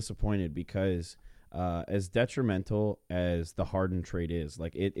a little disappointed because as detrimental as the Harden trade is,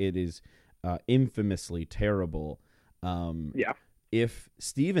 like it is infamously terrible. If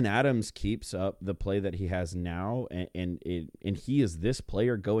Steven Adams keeps up the play that he has now and he is this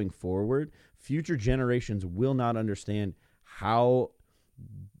player going forward, future generations will not understand how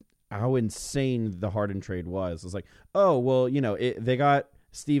insane the Harden trade was. It's like, oh, well, they got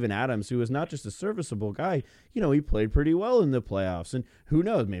Steven Adams, who is not just a serviceable guy. He played pretty well in the playoffs, and who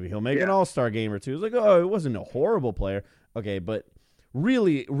knows, maybe he'll make an all-star game or two. It's like, it wasn't a horrible player. Okay, but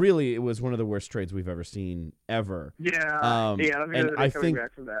really, really, it was one of the worst trades we've ever seen ever. Yeah, and I think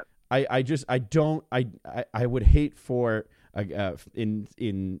back from that. I would hate for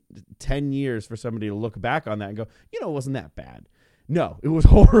in 10 years for somebody to look back on that and go, it wasn't that bad. No, it was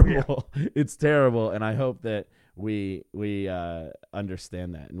horrible. Yeah. It's terrible, and I hope that we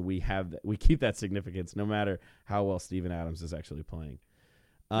understand that and we keep that significance no matter how well Steven Adams is actually playing.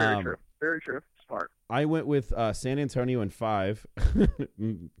 Very true. Very true. Smart. I went with San Antonio in 5.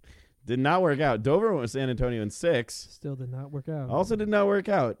 Did not work out. Dover went with San Antonio in 6. Still did not work out. Also did not work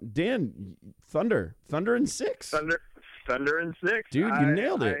out. Dan, Thunder in 6. Thunder in 6. Dude, you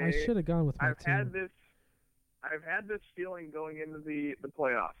nailed it. I should have gone with my team. I've had this feeling going into the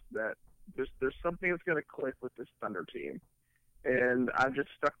playoffs that there's something that's going to click with this Thunder team, and I've just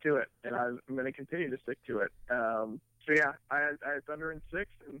stuck to it, and I'm going to continue to stick to it. So yeah, I had Thunder in 6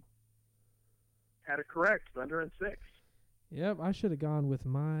 and had it correct. Thunder in 6. Yep, I should have gone with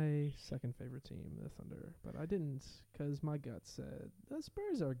my second favorite team, the Thunder, but I didn't because my gut said the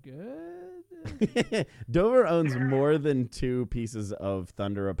Spurs are good. Dover owns more than 2 pieces of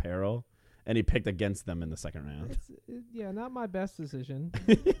Thunder apparel, and he picked against them in the second round. Not my best decision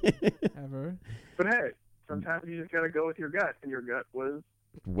ever. But hey, sometimes you just got to go with your gut, and your gut was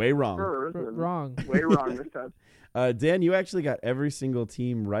way wrong. Wrong. Way wrong this time. Dan, you actually got every single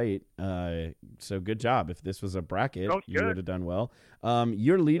team right. So good job. If this was a bracket, you would have done well.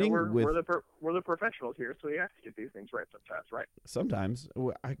 You're leading with. We're the professionals here, so you have to get these things right sometimes, right? Sometimes.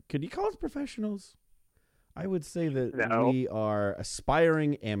 Could you call us professionals? I would say that we are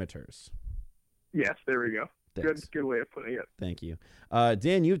aspiring amateurs. Yes, there we go. Thanks. Good way of putting it. Thank you.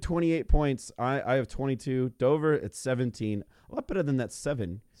 Dan, you have 28 points. I have 22. Dover at 17. A lot better than that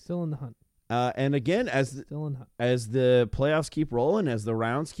 7. Still in the hunt. And again, as the playoffs keep rolling, as the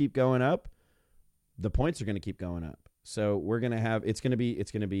rounds keep going up, the points are going to keep going up. So we're going to have it's going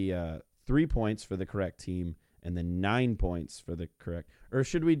to be 3 points for the correct team, and then 9 points for the correct. Or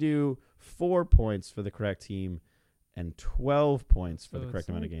should we do 4 points for the correct team and 12 points for the correct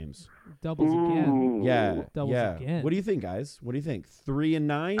amount of games? Doubles again. Yeah. Doubles again. What do you think, guys? What do you think? 3 and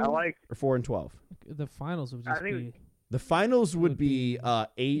 9 or 4 and 12? The finals would just be. The finals would be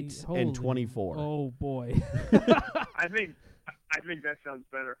 8 and 24. Oh boy. I think that sounds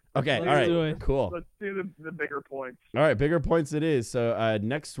better. Okay, Let's all right, do it. Cool. Let's do the bigger points. All right, bigger points it is. So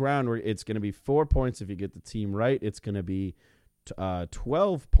next round, it's going to be 4 points if you get the team right. It's going to be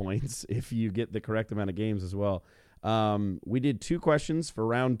 12 points if you get the correct amount of games as well. We did 2 questions for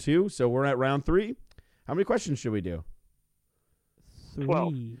round 2, so we're at round 3. How many questions should we do?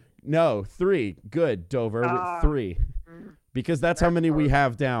 12. No, 3. Good, Dover. 3. Because that's how many we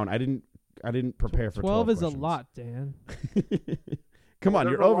have down. I didn't prepare for 12 is questions. a lot, Dan. Come on,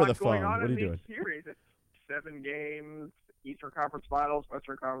 you're over the phone. What are you doing? Series. It's 7 games, Eastern Conference Finals,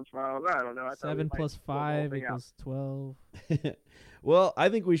 Western Conference Finals. I don't know. 7 plus 5 equals 12. Well, I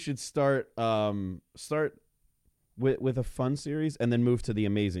think we should start with a fun series and then move to the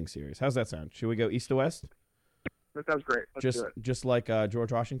amazing series. How's that sound? Should we go east to west? That sounds great. Let's do it. Just like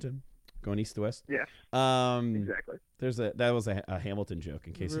George Washington, going east to west. Yes. Exactly. That was a Hamilton joke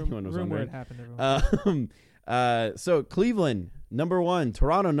in case anyone was wondering. Where it happened, so Cleveland number 1,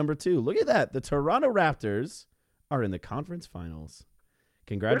 Toronto number 2. Look at that. The Toronto Raptors are in the conference finals.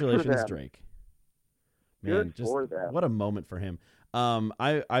 Congratulations, Drake. Man, what a moment for him.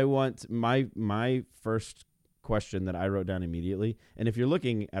 I want my first question that I wrote down immediately, and if you're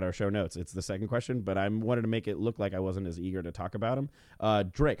looking at our show notes, it's the second question, but I wanted to make it look like I wasn't as eager to talk about him.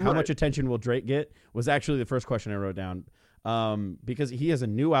 Drake, how much attention will Drake get, was actually the first question I wrote down, because he has a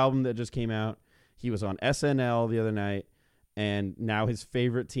new album that just came out. He was on SNL the other night, and now his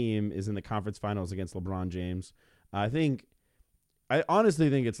favorite team is in the conference finals against LeBron James. I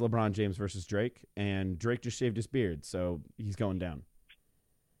honestly think it's LeBron James versus Drake, and Drake just shaved his beard, so he's going down.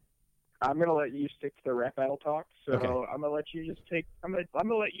 I'm gonna let you stick to the rap battle talk. So okay. I'm gonna let you just take. I'm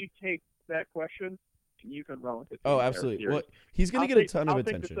gonna let you take that question. You can run with it. Oh, absolutely. Well, he's gonna get a ton of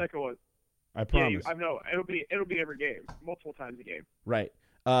attention. I'll take the second one. I promise. I know it'll be every game, multiple times a game. Right.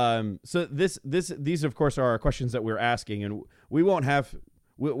 So these of course are our questions that we're asking, and we won't have.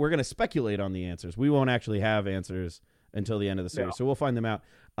 We're gonna speculate on the answers. We won't actually have answers until the end of the series, so we'll find them out.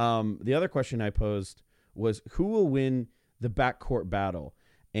 The other question I posed was who will win the backcourt battle.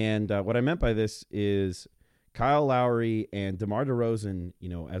 And what I meant by this is Kyle Lowry and DeMar DeRozan,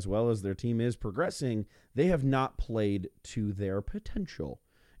 as well as their team is progressing, they have not played to their potential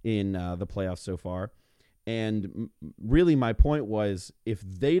in the playoffs so far. And really my point was, if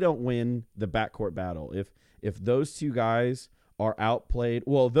they don't win the backcourt battle, if those two guys are outplayed,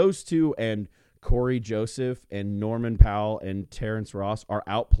 well, those two and Corey Joseph and Norman Powell and Terrence Ross are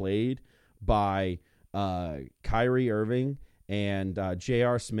outplayed by Kyrie Irving and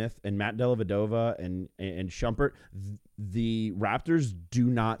J.R. Smith and Matt Dellavedova and Shumpert, the Raptors do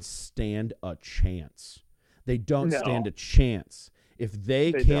not stand a chance. They don't stand a chance. If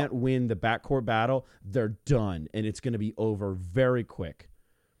they can't win the backcourt battle, they're done, and it's going to be over very quick.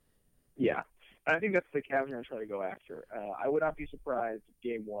 Yeah. I think that's the Cavs are going to try to go after. I would not be surprised if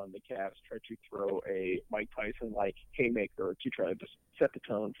Game 1 the Cavs try to throw a Mike Tyson-like haymaker to try to just set the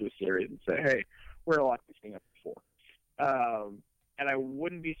tone for the series and say, hey, we're going to lock this thing up before. And I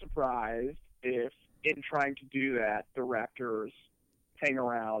wouldn't be surprised if, in trying to do that, the Raptors hang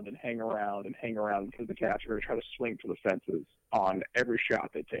around because the Cavs are going to try to swing for the fences on every shot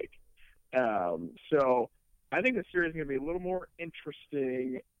they take. So I think the series is going to be a little more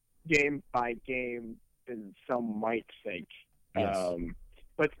interesting game by game than some might think. Yes.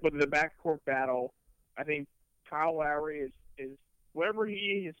 But the backcourt battle, I think Kyle Lowry is whatever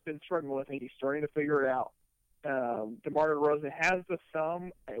he has been struggling with, I think he's starting to figure it out. DeMar DeRozan has the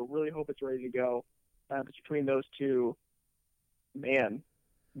thumb. I really hope it's ready to go. But between those two, man,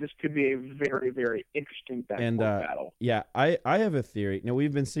 this could be a very, very interesting backcourt battle. Yeah, I have a theory. Now,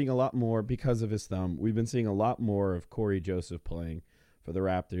 we've been seeing a lot more, because of his thumb, we've been seeing a lot more of Corey Joseph playing for the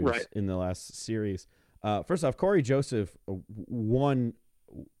Raptors in the last series. First off, Corey Joseph won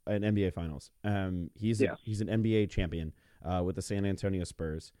an NBA Finals. He's an NBA champion with the San Antonio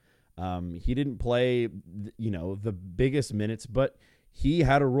Spurs. He didn't play, the biggest minutes, but he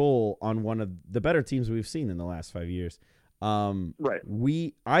had a role on one of the better teams we've seen in the last 5 years.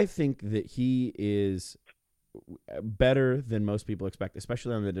 I think that he is better than most people expect,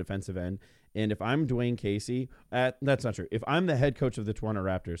 especially on the defensive end. And if I'm Dwayne Casey, that's not true. If I'm the head coach of the Toronto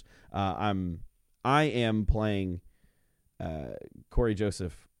Raptors, I am playing Corey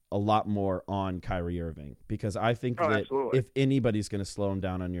Joseph a lot more on Kyrie Irving, because I think that if anybody's going to slow him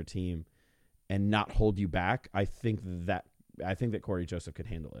down on your team and not hold you back, I think that Corey Joseph could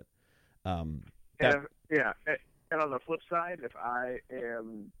handle it. And on the flip side, if I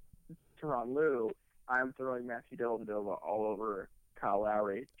am Tyronn Lue, I'm throwing Matthew Dellavedova all over Kyle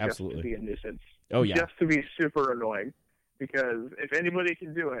Lowry just to be a nuisance. Oh, yeah. Just to be super annoying. Because if anybody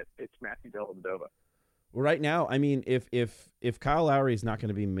can do it, it's Matthew Dellavedova. Well, right now, I mean, if Kyle Lowry is not going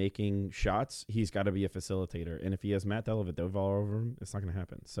to be making shots, he's got to be a facilitator. And if he has Matt Dellavedova all over him, it's not going to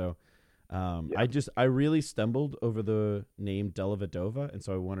happen. So I really stumbled over the name Dellavedova, and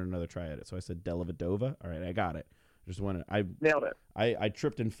so I wanted another try at it. So I said Dellavedova. All right, I got it. I nailed it. I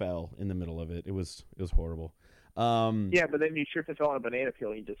tripped and fell in the middle of it. It was horrible. Yeah, but then you tripped and fell on a banana peel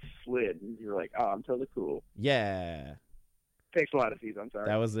and you just slid, and you're like, "Oh, I'm totally cool." Yeah. Thanks a lot, Aziz Ansari.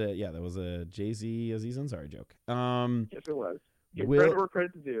 That was a Jay-Z Aziz Ansari joke. Yes, it was. Give credit where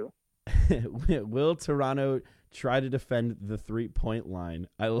credit's due. Will Toronto try to defend the 3-point line?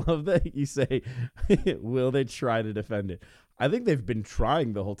 I love that you say, will they try to defend it? I think they've been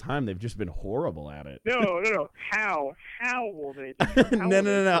trying the whole time. They've just been horrible at it. No. How will they?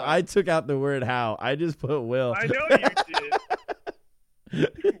 No. I took out the word how. I just put will. I know you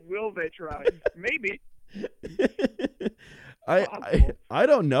did. Will they try? Maybe. I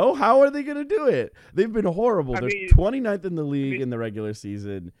don't know. How are they going to do it? They've been horrible. They're 29th in the league in the regular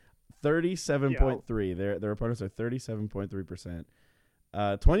season, 37.3. Their opponents are 37.3%.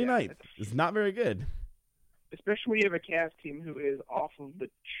 29th is not very good. Especially when you have a Cavs team who is off of the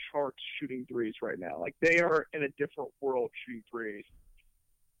charts shooting threes right now. Like, they are in a different world shooting threes.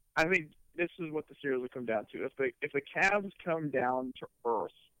 I think this is what the series will come down to. If the Cavs come down to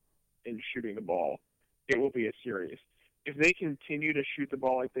earth in shooting the ball, it will be a series. If they continue to shoot the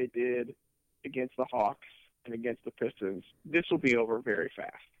ball like they did against the Hawks and against the Pistons, this will be over very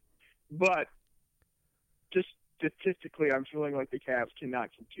fast. But just statistically, I'm feeling like the Cavs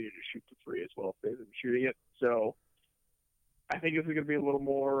cannot continue to shoot the three as well if they've been shooting it. So I think it's going to be a little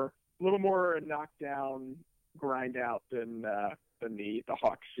more knockdown, grind out than the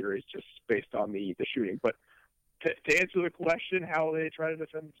Hawks series, just based on the shooting. But to answer the question, how they try to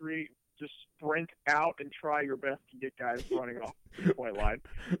defend the three, just sprint out and try your best to get guys running off the 3-point line.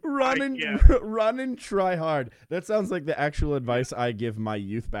 Run and try hard. That sounds like the actual advice I give my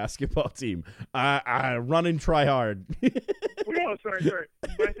youth basketball team. I run and try hard. No, sorry.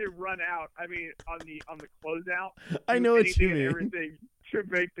 When I say run out, I mean on the closeout. I know what you mean. Everything to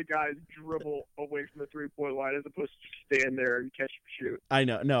make the guys dribble away from the 3-point line as opposed to stand there and catch and shoot. I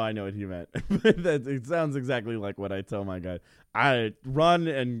know. No, I know what you meant. It sounds exactly like what I tell my guys. I run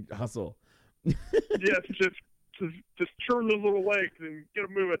and hustle. just turn those little legs and get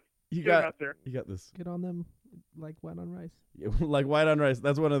them moving. You Get 'em got out there. you got this. Get on them like white on rice. Like white on rice.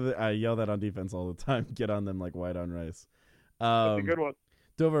 That's one of the I yell that on defense all the time. Get on them like white on rice. That's a good one.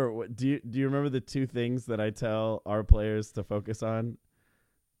 Dover, do you remember the two things that I tell our players to focus on?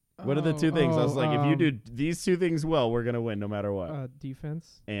 What are the two things? I was like, if you do these two things well, we're gonna win no matter what.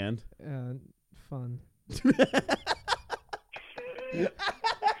 Defense And fun.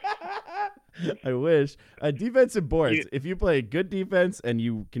 I wish. Defensive boards. If you play good defense and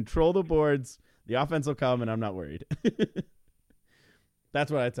you control the boards, the offense will come, and I'm not worried.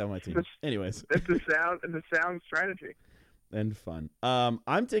 That's what I tell my team. Anyways, it's a sound strategy and fun.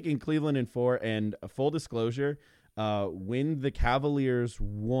 I'm taking Cleveland in 4, and full disclosure, when the Cavaliers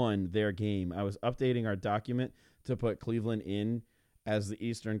won their game, I was updating our document to put Cleveland in as the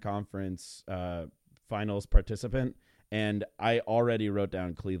Eastern Conference Finals participant. And I already wrote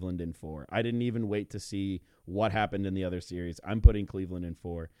down Cleveland in 4. I didn't even wait to see what happened in the other series. I'm putting Cleveland in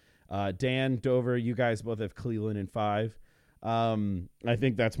 4. Dan, Dover, you guys both have Cleveland in 5. I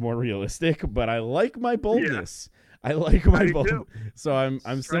think that's more realistic, but I like my boldness. Yeah. I like my boldness. So I'm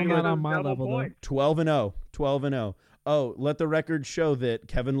still not on my level though. 12-0. 12-0. Oh, let the record show that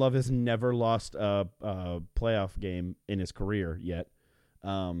Kevin Love has never lost a playoff game in his career yet.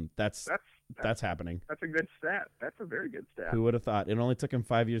 That's happening. That's a good stat. That's a very good stat. Who would have thought? It only took him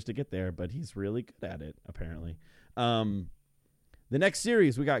 5 years to get there, but he's really good at it, apparently. The next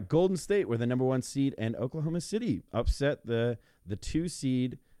series, we got Golden State, where the number 1 seed, and Oklahoma City upset the 2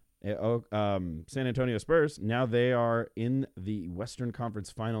 seed San Antonio Spurs. Now they are in the Western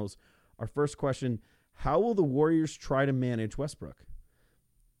Conference Finals. Our first question, how will the Warriors try to manage Westbrook?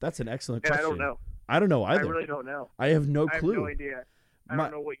 That's an excellent question. I don't know. I don't know either. I really don't know. I have no clue. I have no idea. I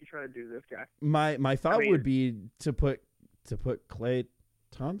don't know what you try to do to this guy. My thought would be to put Klay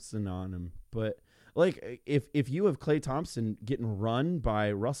Thompson on him, but like if you have Klay Thompson getting run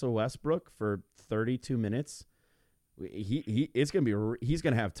by Russell Westbrook for 32 minutes, he's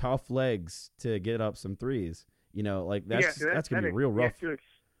gonna have tough legs to get up some threes. You know, like that's gonna be real rough. You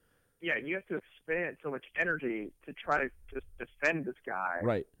have to expend so much energy to try to just defend this guy.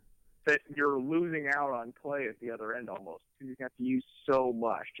 Right. That you're losing out on Klay at the other end almost, because you have to use so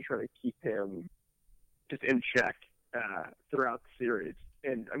much to try to keep him just in check throughout the series.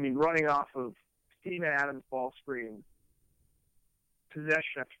 And, I mean, running off of Steven Adams' ball screens,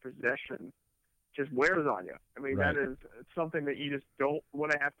 possession after possession, just wears on you. I mean, right. That is something that you just don't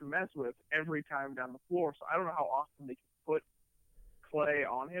want to have to mess with every time down the floor. So I don't know how often they can put Klay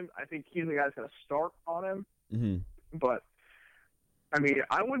on him. I think he's the guy that's going to start on him. Mm-hmm. But I mean,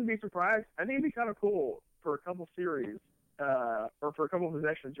 I wouldn't be surprised. I think it'd be kind of cool for a couple series, or for a couple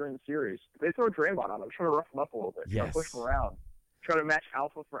possessions during the series. They throw Draymond on him, try to rough him up a little bit, try to push him around, try to match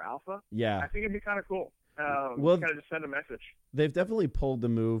alpha for alpha. Yeah, I think it'd be kind of cool. Well, kind of just send a message. They've definitely pulled the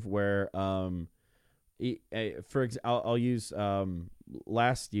move where, I'll use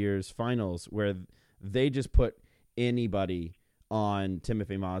last year's finals where they just put anybody on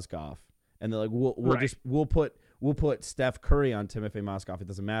Timothy Mozgov, and they're like, we'll put Steph Curry on Timothy Mozgov. It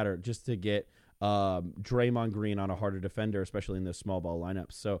doesn't matter, just to get Draymond Green on a harder defender, especially in the small ball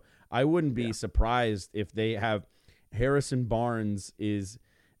lineups. So I wouldn't be surprised if they have Harrison Barnes is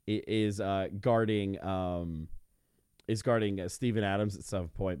guarding Steven Adams at some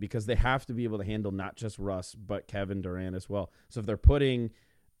point, because they have to be able to handle not just Russ but Kevin Durant as well. So if they're putting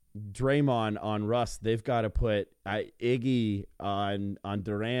Draymond on Russ, they've got to put Iggy on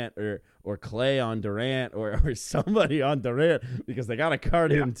Durant or Klay on Durant or somebody on Durant, because they got to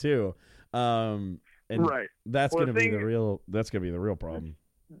guard him too. And right. That's going to be the real problem.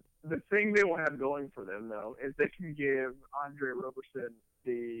 The thing they will have going for them though is they can give Andre Robertson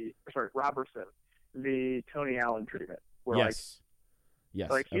the Tony Allen treatment. Where yes, he's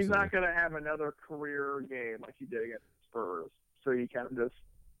absolutely. not going to have another career game like he did against the Spurs. So you kind of just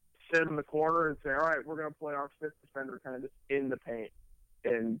sit in the corner and say, all right, we're going to play our fifth defender kind of just in the paint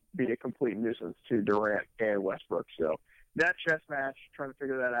and be a complete nuisance to Durant and Westbrook. So that chess match, trying to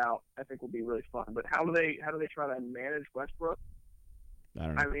figure that out, I think will be really fun. But how do they try to manage Westbrook? I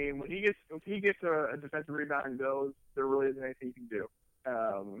don't know. I mean, if he gets a defensive rebound and goes, there really isn't anything you can do,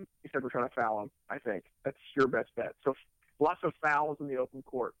 except for trying to foul him. I think that's your best bet. So lots of fouls in the open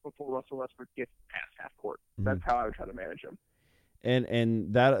court before Russell Westbrook gets past half court. Mm-hmm. That's how I would try to manage him.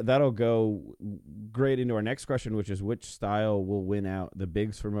 And that'll go great into our next question, which is which style will win out, the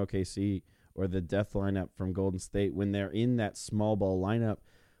bigs from OKC or the death lineup from Golden State? When they're in that small ball lineup,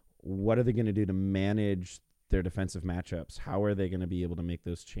 what are they going to do to manage their defensive matchups? How are they going to be able to make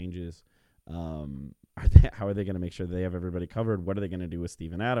those changes? How are they going to make sure they have everybody covered? What are they going to do with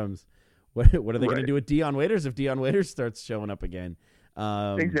Steven Adams? What are they going to Right. do with Dion Waiters if Dion Waiters starts showing up again?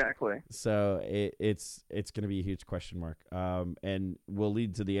 Exactly. So it's going to be a huge question mark, and will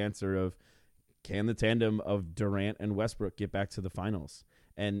lead to the answer of, can the tandem of Durant and Westbrook get back to the finals?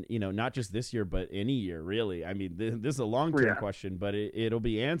 And, not just this year, but any year, really. I mean, this is a long-term Yeah. question, but it'll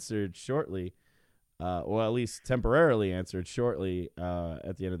be answered shortly, or at least temporarily answered shortly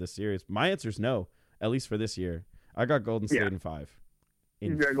at the end of the series. My answer is no, at least for this year. I got Golden State Yeah. in 5.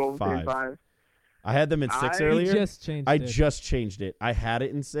 You got Golden State in 5. I had them in 6 I earlier. Just changed I it. just changed it. I had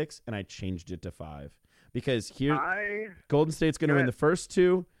it in 6, and I changed it to 5. Because here, Golden State's going to Go win ahead. the first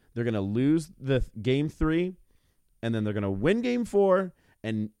 2. They're going to lose the game 3, and then they're going to win game 4.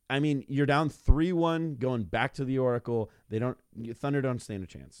 And, I mean, you're down 3-1 going back to the Oracle. Thunder don't stand a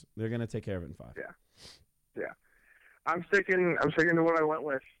chance. They're going to take care of it in 5. Yeah. I'm sticking to what I went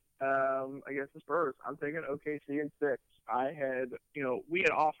with against the Spurs. I'm taking OKC in 6. I had, we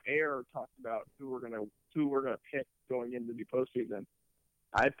had off air talked about who we're gonna pick going into the postseason.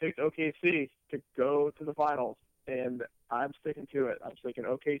 I picked OKC to go to the finals, and I'm sticking to it. I'm sticking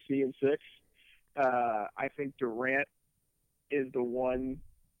OKC in 6. I think Durant is the one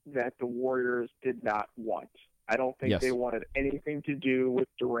that the Warriors did not want. I don't think Yes. they wanted anything to do with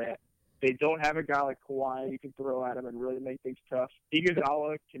Durant. They don't have a guy like Kawhi you can throw at him and really make things tough.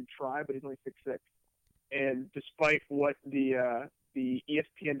 Iguodala can try, but he's only 6'6". And despite what the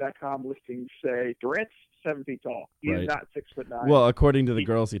ESPN.com listings say, Durant's 7 feet tall. He Right. is not 6'9". Well, according to the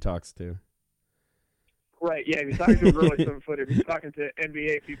girls he talks to. Right, yeah, if he's talking to a girl like 7 foot, if he's talking to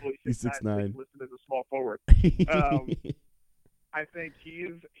NBA people, he's 6'9", 6'9". listed as a small forward. I think he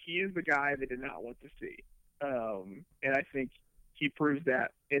is the guy they did not want to see. And I think he proves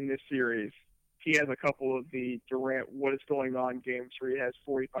that in this series. He has a couple of the Durant what is going on games where he has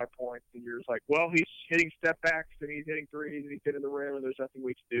 45 points, and you're just like, well, he's hitting step backs, and he's hitting threes, and he's hitting the rim, and there's nothing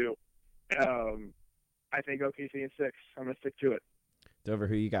we can do. I think OKC in 6. I'm going to stick to it. Dover,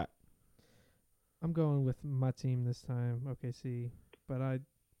 who you got? I'm going with my team this time, OKC, but I'm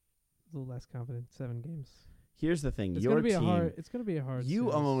a little less confident. 7 games. Here's the thing. It's Your gonna be team, It's gonna be a hard. you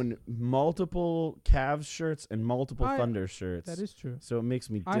series. own multiple Cavs shirts and multiple Thunder shirts. That is true. So it makes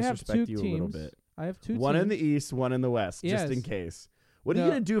me I have disrespect 2 you teams. a little bit. I have 2 One teams. in the East, one in the West, just in Yes. case. What are No.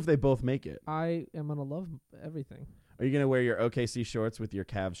 you going to do if they both make it? I am gonna love everything. Are you going to wear your OKC shorts with your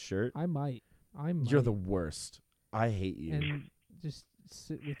Cavs shirt? I might. You're the worst. I hate you. and just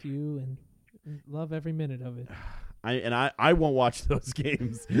sit with you and love every minute of it. I won't watch those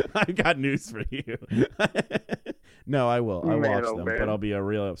games. I got news for you. No, I will. I'll Man, watch oh, them, man. but I'll be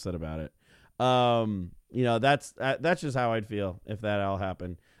real upset about it. That's just how I'd feel if that all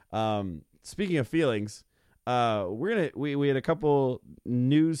happened. Speaking of feelings, we had a couple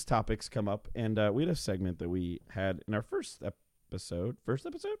news topics come up, and we had a segment that we had in our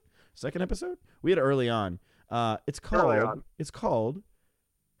second episode. We had it early on. It's Early on. called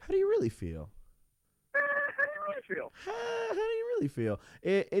How Do You Really Feel? How do you really feel? How do you really feel?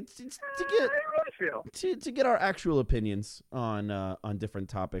 It's to How do you really feel? to get our actual opinions on different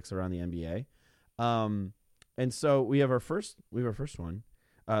topics around the NBA. And so we have our first one.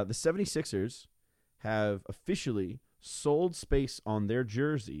 The 76ers have officially sold space on their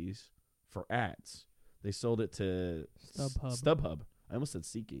jerseys for ads. They sold it to StubHub. I almost said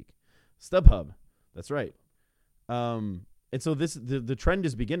SeatGeek. StubHub. That's right. And so the trend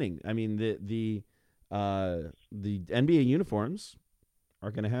is beginning. I mean, the NBA uniforms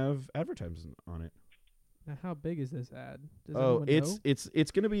are going to have advertising on it. Now, how big is this ad? Does Oh, anyone know?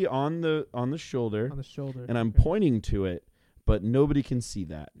 it's going to be on the shoulder, On the shoulder. and I'm Okay. pointing to it, but nobody can see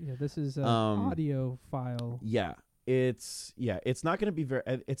that. Yeah, this is an Um, audio file. Yeah, it's not going to be very.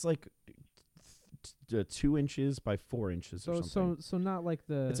 It's like 2 inches by 4 inches or something. So not like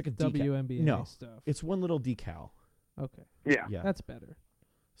the It's like a decal. WNBA No. stuff. It's one little decal. Okay, Yeah. Yeah. that's better.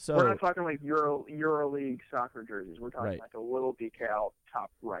 So We're not talking like EuroLeague soccer jerseys. We're talking Right. like a little decal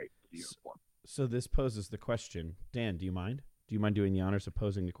top right of the S- uniform. So this poses the question. Dan, do you mind? Do you mind doing the honors of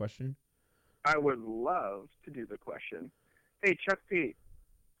posing the question? I would love to do the question. Hey, Chuck P.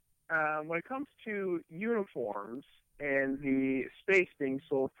 When it comes to uniforms and the space being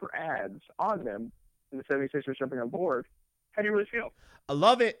sold for ads on them, and the 76ers jumping on board, how do you really feel? I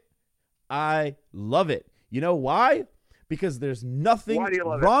love it. I love it. You know why? Because there's nothing Why do you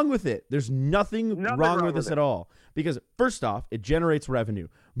love it? wrong with it. There's nothing wrong with this it. at all. Because first off, it generates revenue.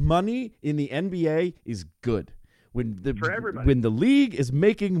 Money in the NBA is good. When For everybody. when the league is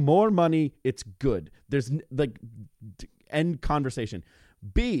making more money, it's good. There's end conversation.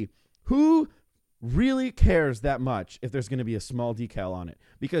 B, who really cares that much if there's going to be a small decal on it?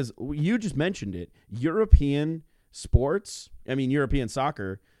 Because you just mentioned it. European sports, European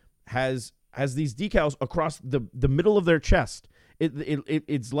soccer has these decals across the middle of their chest.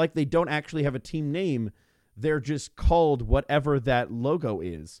 It's like they don't actually have a team name. They're just called whatever that logo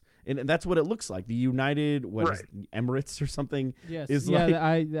is. And that's what it looks like. The United, Emirates or something? Yes. Is yeah, like,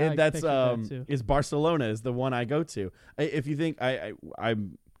 I that's pictured that too. is Barcelona is the one I go to. If you think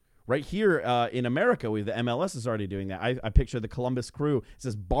I'm right here in America, the MLS is already doing that. I picture the Columbus Crew. It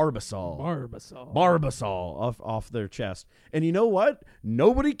says Barbasol off their chest. And you know what?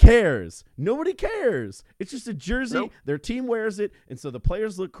 Nobody cares. It's just a jersey. Nope. Their team wears it, and so the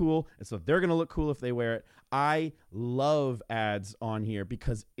players look cool, and so they're going to look cool if they wear it. I love ads on here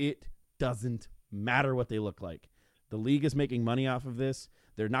because it doesn't matter what they look like. The league is making money off of this.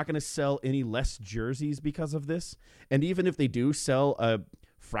 They're not going to sell any less jerseys because of this. And even if they do sell a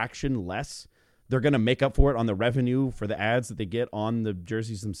fraction less, they're going to make up for it on the revenue for the ads that they get on the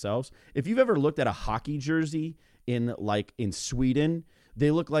jerseys themselves. If you've ever looked at a hockey jersey in Sweden, they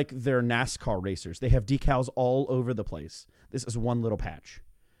look like they're NASCAR racers. They have decals all over the place. This is one little patch,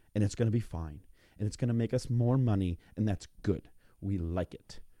 and it's going to be fine. And it's going to make us more money, and that's good. We like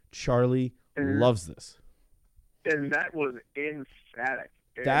it. Charlie loves this. And that was emphatic.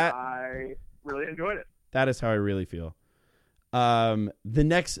 And I really enjoyed it. That is how I really feel. The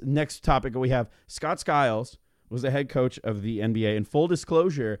next topic we have, Scott Skiles was the head coach of the NBA. In full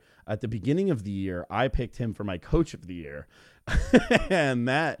disclosure, at the beginning of the year, I picked him for my coach of the year. And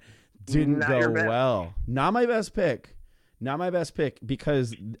that didn't go well. Not my best pick.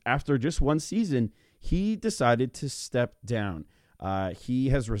 Because after just one season, he decided to step down. He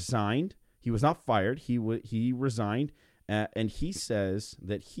has resigned. He was not fired. He resigned, and he says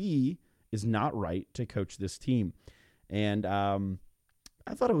that he is not right to coach this team. And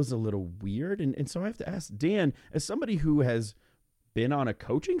I thought it was a little weird, and so I have to ask Dan, as somebody who has been on a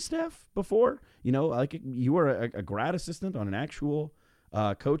coaching staff before, like you were a grad assistant on an actual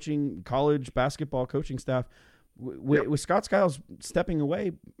coaching college basketball coaching staff. With Scott Skiles stepping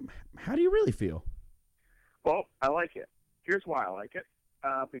away, how do you really feel? Well, I like it. Here's why I like it.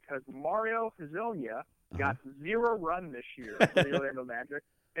 Because Mario Hezonja got 0 run this year for the Orlando Magic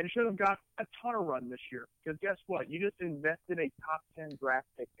and should have got a ton of run this year. Because guess what? You just invested a top 10 draft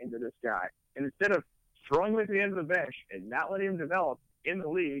pick into this guy. And instead of throwing him at the end of the bench and not letting him develop in the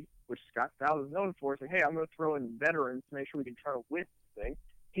league, which Scott Skiles is known for, saying, hey, I'm going to throw in veterans to make sure we can try to win this thing.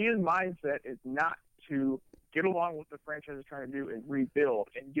 His mindset is not to get along with the franchise is trying to do and rebuild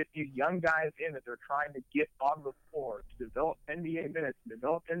and get these young guys in that they're trying to get on the floor to develop NBA minutes,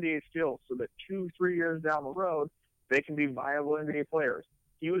 develop NBA skills so that 2-3 years down the road, they can be viable NBA players.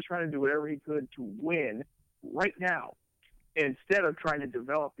 He was trying to do whatever he could to win right now instead of trying to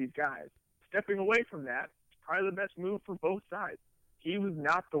develop these guys. Stepping away from that is probably the best move for both sides. He was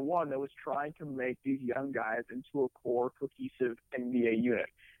not the one that was trying to make these young guys into a core, cohesive NBA unit.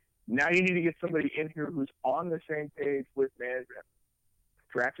 Now you need to get somebody in here who's on the same page with management,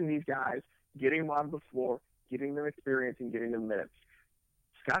 drafting these guys, getting them on the floor, getting them experience, and getting them minutes.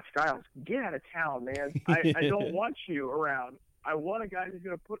 Scott Skiles, get out of town, man. I don't want you around. I want a guy who's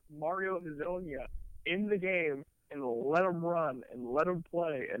going to put Mario Hezonja in the game and let him run and let him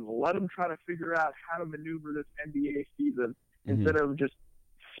play and let him try to figure out how to maneuver this NBA season instead of just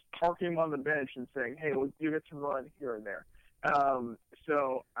parking him on the bench and saying, hey, well, you get to run here and there.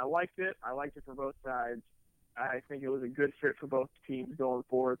 So I liked it. I liked it for both sides. I think it was a good fit for both teams going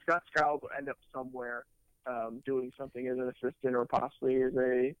forward. Scott Skiles will end up somewhere doing something as an assistant or possibly as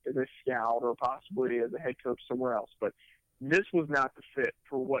a scout or possibly as a head coach somewhere else. But this was not the fit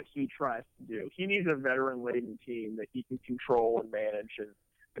for what he tries to do. He needs a veteran-laden team that he can control and manage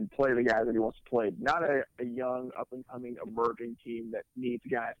and play the guys that he wants to play, not a young, up-and-coming, emerging team that needs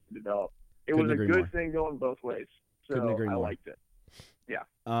guys to develop. It was a good thing going both ways. So I liked it. Yeah.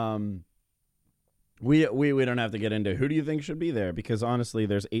 We don't have to get into who do you think should be there because honestly,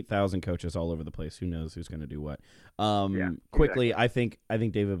 there's 8,000 coaches all over the place. Who knows who's going to do what? Quickly, exactly. I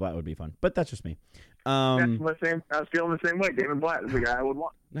think David Blatt would be fun, but that's just me. That's the same. I was feeling the same way. David Blatt is the guy I would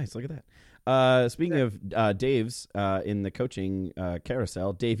want. Nice. Look at that. Speaking of Dave's in the coaching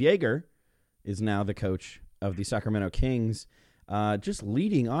carousel, Dave Yeager is now the coach of the Sacramento Kings. Just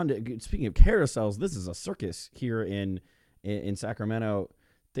leading on to speaking of carousels, this is a circus here in Sacramento.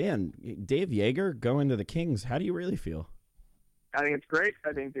 Dan, Dave Yeager going to the Kings. How do you really feel? I think it's great.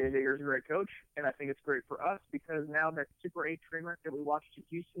 I think Dave Yeager is a great coach, and I think it's great for us because now that Super 8 train wreck that we watched in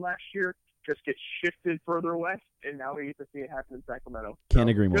Houston last year just gets shifted further west, and now we get to see it happen in Sacramento. Can't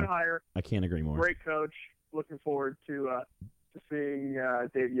agree more. Good hire. I can't agree more. Great coach. Looking forward to seeing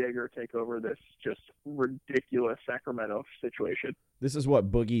Dave Yeager take over this just ridiculous Sacramento situation. This is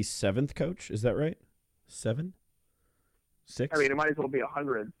what, Boogie's 7th coach? Is that right? 7? 6? I mean, it might as well be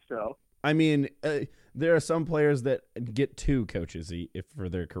 100. So I mean, there are some players that get 2 coaches if for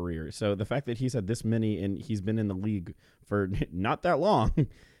their career. So the fact that he's had this many and he's been in the league for not that long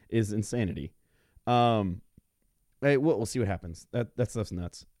is insanity. Hey, we'll see what happens. That stuff's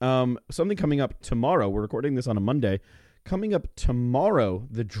nuts. Something coming up tomorrow. We're recording this on a Monday. Coming up tomorrow,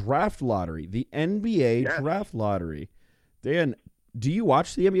 the draft lottery, the NBA draft lottery. Dan, do you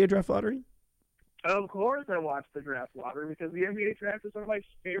watch the NBA draft lottery? of course I watch the draft lottery because the NBA draft is one of my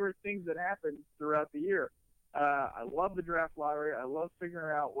favorite things that happen throughout the year. I love the draft lottery. I love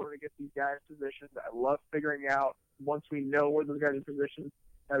figuring out where to get these guys positioned. I love figuring out once we know where those guys are positioned,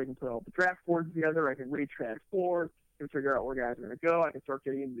 how we can put all the draft boards together. I can read Transform and figure out where guys are going to go. I can start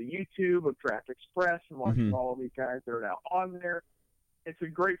getting into the YouTube of Draft Express and watching all of these guys that are now on there. It's a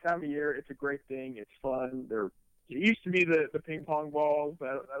great time of year. It's a great thing. It's fun. It used to be the ping pong balls.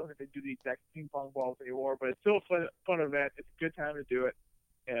 I don't think they do the exact ping pong balls anymore, but it's still a fun event. It's a good time to do it.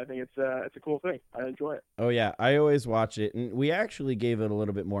 And I think it's a cool thing. I enjoy it. Oh, yeah. I always watch it. And we actually gave it a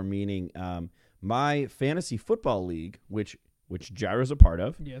little bit more meaning. My fantasy football league, which Gyro's a part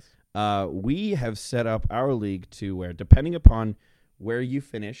of, Yes. we have set up our league to where, depending upon where you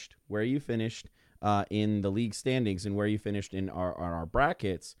finished in the league standings and where you finished in our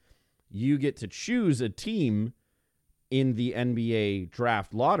brackets, you get to choose a team in the NBA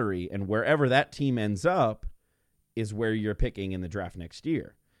draft lottery, and wherever that team ends up is where you're picking in the draft next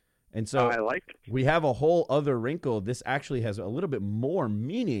year. And so I like it. We have a whole other wrinkle. This actually has a little bit more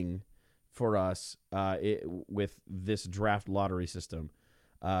meaning for us with this draft lottery system.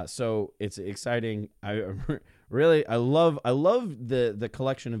 So it's exciting. I love the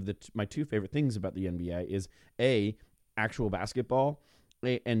collection of my 2 favorite things about the NBA is A, actual basketball,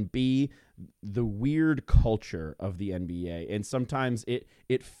 and B, the weird culture of the NBA, and sometimes it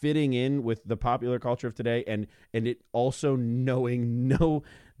fitting in with the popular culture of today, and it also knowing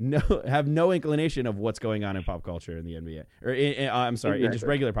have no inclination of what's going on in pop culture in the NBA, or in just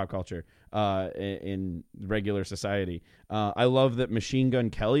regular pop culture, in regular society. I love that Machine Gun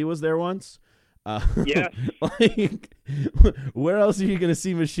Kelly was there once. Yes. Like, where else are you going to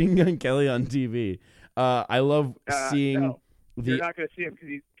see Machine Gun Kelly on TV? I love seeing. No. You're not going to see him because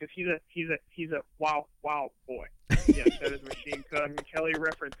he's a wow boy. Yes, that is Machine Gun Kelly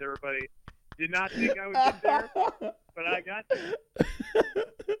reference. Everybody did not think I would get there, but I got there.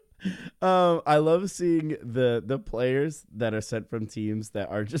 I love seeing the players that are sent from teams that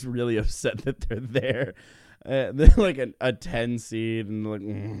are just really upset that they're there. They're like a 10 seed and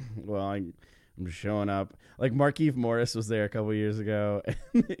like, I'm showing up. Like Markieff Morris was there a couple years ago,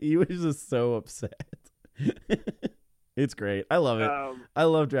 and he was just so upset. It's great. I love it. I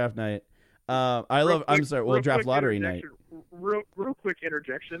love draft night. Draft lottery night. Real quick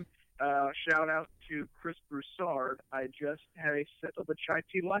interjection. Shout out to Chris Broussard. I just had a sip of a chai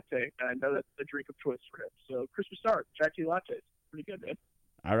tea latte, and I know that's the drink of choice for him. So Chris Broussard, chai tea latte, pretty good, man.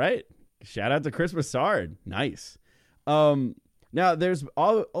 All right. Shout out to Chris Broussard. Nice. Now, there's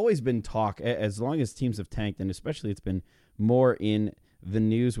always been talk, as long as teams have tanked, and especially it's been more in the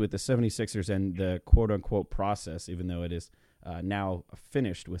news with the 76ers and the quote-unquote process, even though it is now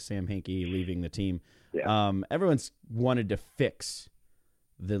finished with Sam Hinkie leaving the team. Yeah. Everyone's wanted to fix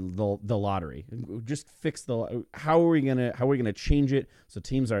the lottery. Just fix how are we gonna change it so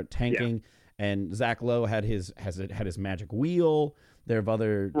teams aren't tanking? Yeah. And Zach Lowe had his magic wheel. There have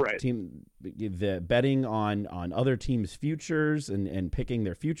other the betting on other teams' futures and picking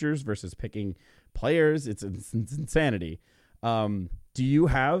their futures versus picking players. It's insanity. Do you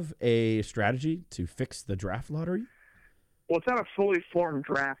have a strategy to fix the draft lottery? Well, it's not a fully formed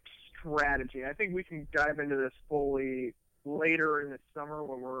draft strategy. I think we can dive into this fully later in the summer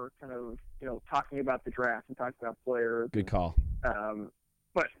when we're kind of talking about the draft and talking about players. Good call.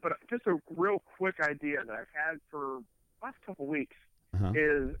 But just a real quick idea that I've had for the last couple weeks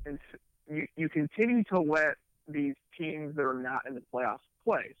is you continue to let these teams that are not in the playoffs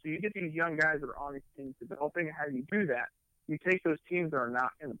play. So you get these young guys that are on these teams developing. How do you do that? You take those teams that are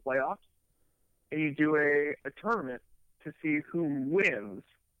not in the playoffs and you do a tournament to see who wins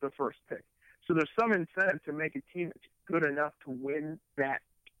the first pick. So there's some incentive to make a team that's good enough to win that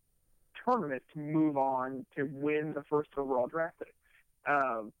tournament to move on to win the first overall draft pick.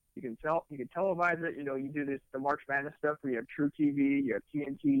 You can televise it. You do the March Madness stuff where you have True TV, you have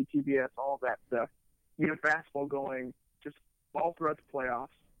TNT, TBS, all of that stuff. You have basketball going just all throughout the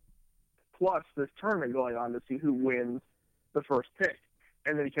playoffs, plus this tournament going on to see who wins the first pick,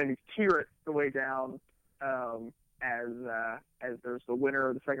 and then you kind of tier it the way down as there's the winner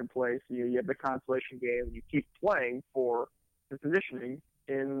of the second place. You have the consolation game, and you keep playing for the positioning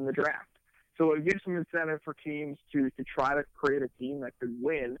in the draft. So it gives some incentive for teams to try to create a team that could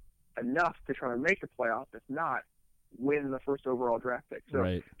win enough to try to make the playoffs. If not, win the first overall draft pick. So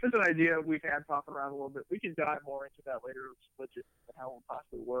Right. just an idea we've had popping around a little bit. We can dive more into that later, legit, and how it will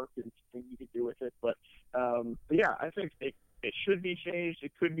possibly work and things you can do with it. But yeah, I think it should be changed.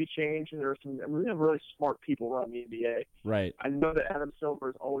 It could be changed. And there are we have really smart people around the NBA. Right. I know that Adam Silver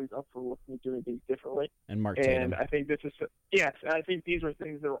is always up for looking at doing things differently. And Mark And Tatum. I think this is yes. And I think these are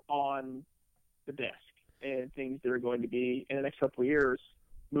things that are on the desk and things that are going to be in the next couple of years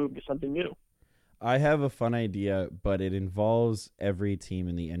move to something new. I have a fun idea, but it involves every team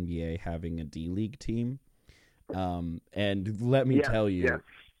in the NBA having a D-League team. And let me tell you,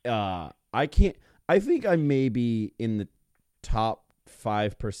 I think I may be in the top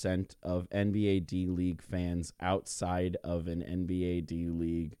 5% of NBA D-League fans outside of an NBA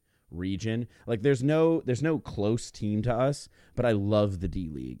D-League region. Like there's no close team to us, but I love the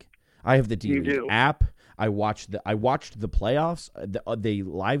D-League. I have the D-League app. I watched the playoffs. They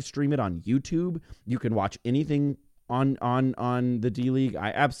live stream it on YouTube. You can watch anything on the D-League.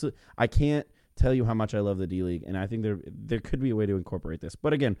 I can't tell you how much I love the D-League, and I think there could be a way to incorporate this.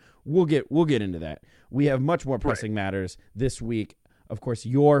 But again, we'll get into that. We have much more pressing matters this week. Of course,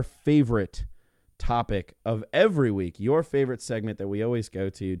 your favorite topic of every week, your favorite segment that we always go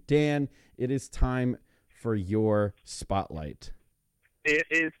to. Dan, it is time for your spotlight. It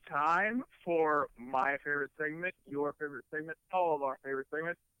is time for my favorite segment, your favorite segment, all of our favorite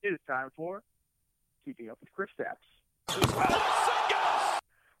segments. It is time for Keeping Up with Kristaps.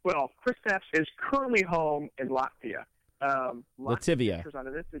 Well, Kristaps is currently home in Latvia. Latvia. Pictures on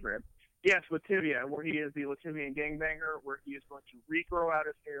his Instagram. Yes, Latvia, where he is the Latvian gangbanger, where he is going to regrow out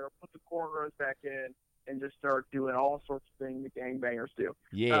his hair, put the cornrows back in, and just start doing all sorts of things that gangbangers do.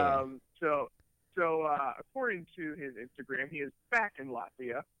 Yeah. So according to his Instagram, he is back in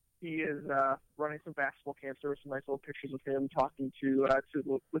Latvia. He is running some basketball camps. There were some nice little pictures of him talking to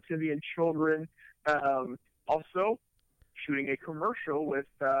Latvian children. Also, shooting a commercial with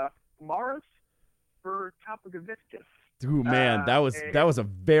Maris for Topagavicus. Ooh, man, that was a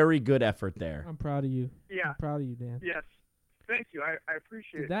very good effort there. I'm proud of you. Yeah. I'm proud of you, Dan. Yes. Thank you. I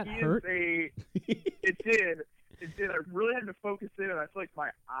appreciate Did that it. hurt? It did. It did. I really had to focus in, and I feel like my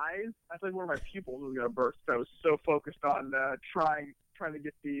eyes, I feel like one of my pupils was going to burst. I was so focused on trying to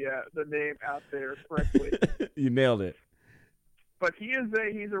get the name out there correctly. You nailed it. But he's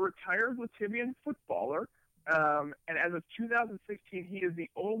a retired Latvian footballer, and as of 2016, he is the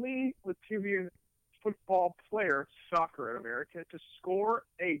only Latvian football player, soccer in America, to score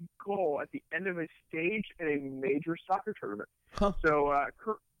a goal at the end of a stage in a major soccer tournament. Huh. So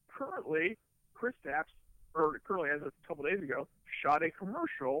currently, Kristaps, as of a couple days ago, shot a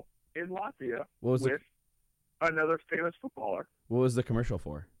commercial in Latvia with another famous footballer. What was the commercial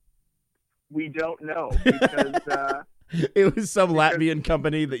for? We don't know because it was some Latvian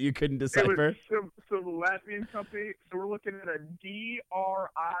company that you couldn't decipher. It was some Latvian company. So we're looking at a DRIUMA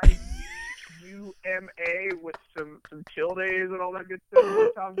with some tildes and all that good stuff.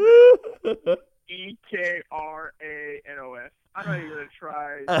 EKRANOS. I'm not even going to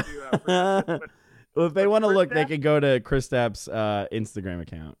try to pronounce it, but well, if they want to look, they can go to Kristaps' Instagram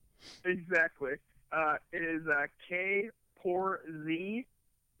account. Exactly. It is KPORZEE,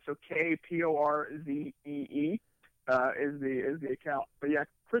 so KPORZEE is the account. But yeah,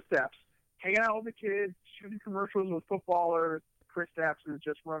 Kristaps hanging out with the kids, shooting commercials with footballers. Kristaps is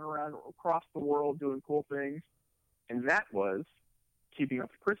just running around across the world doing cool things, and that was Keeping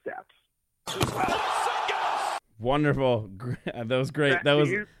Up with Kristaps. Wonderful. That was great.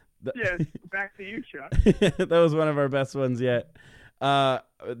 Back to you, Chuck. That was one of our best ones yet.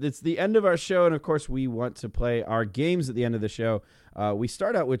 It's the end of our show, and of course, we want to play our games at the end of the show. We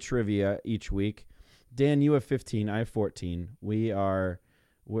start out with trivia each week. Dan, you have 15. I have 14.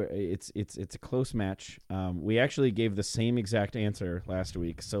 It's a close match. We actually gave the same exact answer last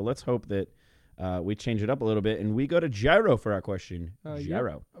week, so let's hope that we change it up a little bit, and we go to Gyro for our question.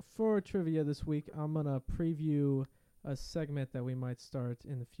 Gyro. Yep. For trivia this week, I'm going to preview a segment that we might start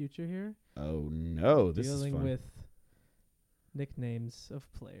in the future here. Oh, no. This is fun. Dealing with nicknames of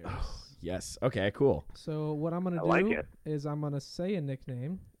players. Oh, yes. Okay, cool. So what I'm going to do is I'm going to say a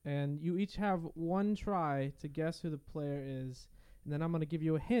nickname, and you each have one try to guess who the player is, and then I'm going to give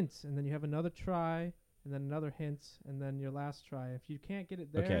you a hint, and then you have another try, and then another hint, and then your last try. If you can't get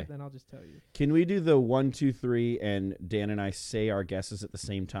it there, then I'll just tell you. Can we do the 1, 2, 3, and Dan and I say our guesses at the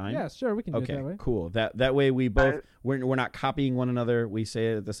same time? Yeah, sure. We can do it that way. Cool. That way we both we're not copying one another. We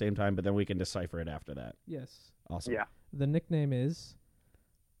say it at the same time, but then we can decipher it after that. Yes. Awesome. Yeah. The nickname is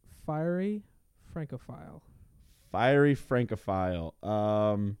Fiery Francophile. Fiery Francophile.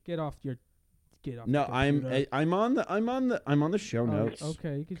 Get off your get off. No, the I'm computer. on the show notes.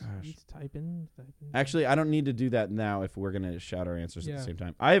 Okay, you can Gosh. just type in. Actually, I don't need to do that now if we're gonna shout our answers at Yeah. the same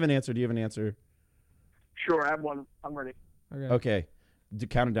time. I have an answer. Do you have an answer? Sure, I have one. I'm ready. Okay.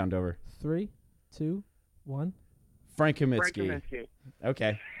 Count it down, Dover. 3, 2, 1. Frank Frank Kaminsky. Kaminsky.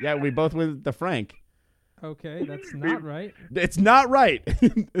 Okay. Yeah, we both went with the Frank. Okay, that's not right. It's not right.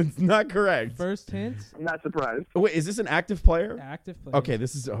 It's not correct. First hint, I'm not surprised. Wait, is this an active player? active player. Okay,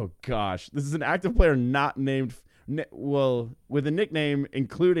 this is this is an active player not named with a nickname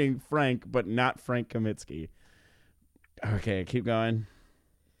including Frank, but not Frank Kaminsky. Okay, keep going.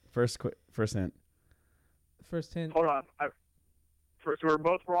 First hint. First hint. Hold on. First, we're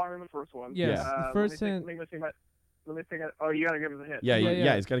both wrong in the first one. Yes, Yeah. the first hint. Let me think. Oh, you gotta give us a hint. Yeah,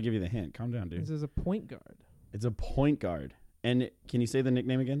 Yeah. he's got to give you the hint. Calm down, dude. This is a point guard. It's a point guard. And can you say the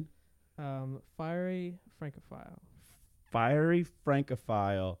nickname again? Fiery Francophile. Fiery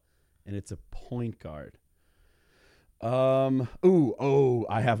Francophile, and it's a point guard. I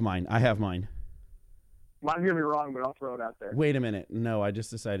have mine. Mine's gonna be wrong, but I'll throw it out there. Wait a minute. No, I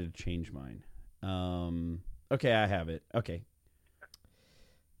just decided to change mine. Okay, I have it. Okay.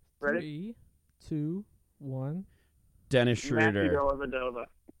 Ready? 3, 2, 1. Dennis Schroeder. Matthew Dellavedova.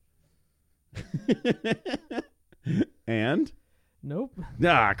 And? Nope.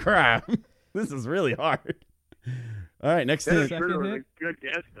 Ah, crap. This is really hard. All right, next Dennis hint. Second Schroeder was hint. a good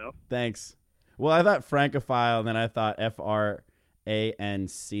guess, though. Thanks. Well, I thought Francophile, and then I thought FRANC.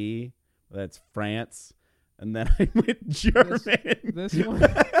 That's France. And then I went German. This one.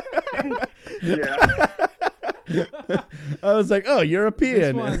 Yeah. I was like, oh,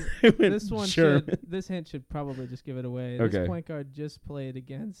 European. This hint should probably just give it away. Okay. This point guard just played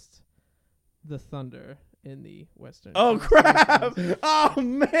against the Thunder in the Western. Oh crap! Oh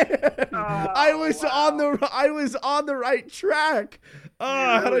man! Oh, I was on the right track. Oh, You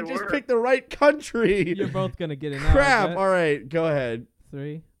how really did I just were. pick the right country? You're both gonna get it now. Crap! All right, go ahead.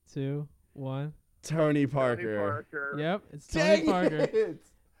 3, 2, 1. Tony Tony Parker. Parker. Yep, it's Dang Tony Parker. it!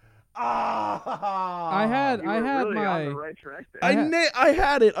 Ah! I had You were really my. on the right track there. I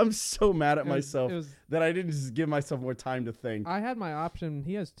had it. I'm so mad at it was- myself it was- that I didn't just give myself more time to think. I had my option.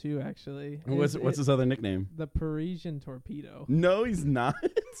 He has 2 actually. What's his other nickname? The Parisian Torpedo. No, he's not.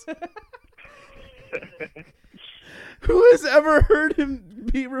 Who has ever heard him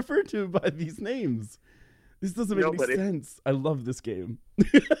be referred to by these names? This doesn't make Nobody. any sense. I love this game.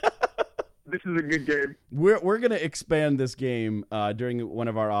 This is a good game. We're gonna expand this game during one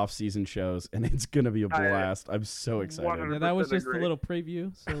of our off-season shows, and it's gonna be a blast. I'm so excited. 100%. Yeah, that was just agree. a little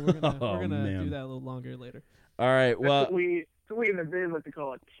preview, so we're gonna Oh, we're gonna man. do that a little longer later. All right. That's Well, what we in the biz like to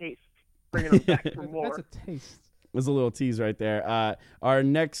call a taste. Bringing them back for more. That's a taste. was a little tease right there. Our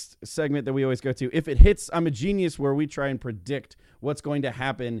next segment that we always go to, If It Hits, I'm a Genius, where we try and predict what's going to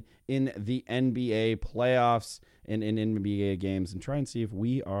happen in the NBA playoffs and in NBA games and try and see if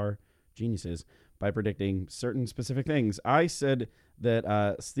we are geniuses by predicting certain specific things. I said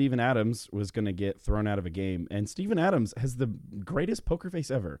that Steven Adams was going to get thrown out of a game, and Steven Adams has the greatest poker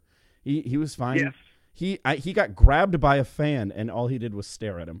face ever. He was fine. Yes. He got grabbed by a fan, and all he did was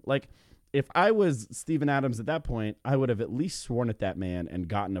stare at him. Like, if I was Steven Adams at that point, I would have at least sworn at that man and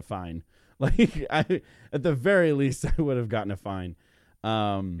gotten a fine. Like, at the very least, I would have gotten a fine.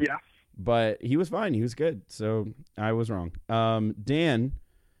 Yeah. But he was fine. He was good. So I was wrong. Dan,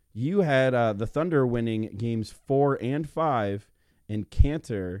 you had the Thunder winning games 4 and 5, and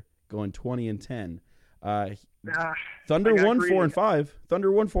Cantor going 20-10. Thunder I got won greedy. 4 and 5.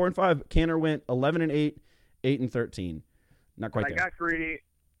 Thunder won 4 and 5. Cantor went 11-8, 8-13. Not quite I there. got greedy,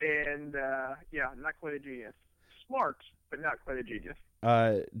 and not quite a genius. Smart, but not quite a genius.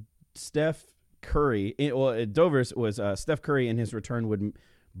 Steph Curry, Dover's was Steph Curry in his return would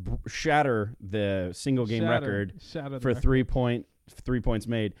shatter the single game record for 3 points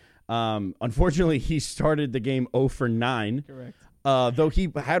made. Unfortunately, he started the game 0 for 9. Correct. Though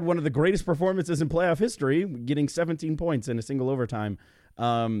he had one of the greatest performances in playoff history, getting 17 points in a single overtime.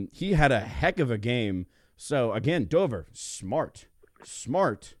 He had a heck of a game. So, again, Dover, smart.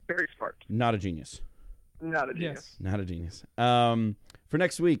 Very smart. Not a genius. Not a genius. Yes. Not a genius. For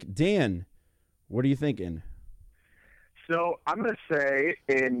next week, Dan, what are you thinking? So I'm going to say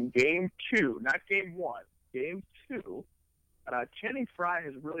in Game 2, not Game 1, Game 2, Channing Frye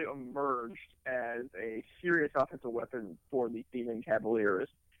has really emerged as a serious offensive weapon for the Cleveland Cavaliers.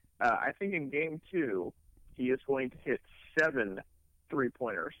 I think in Game 2, he is going to hit 7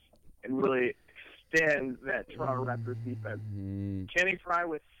 3-pointers and really extend that Toronto Raptors defense. Channing Frye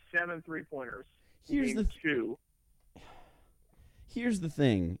with 7 3-pointers. Game 2. Here's the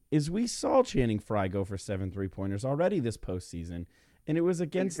thing, is we saw Channing Frye go for 7 3-pointers already this postseason, and it was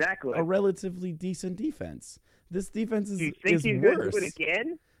against a relatively decent defense. This defense is worse. Do you think he's going to do it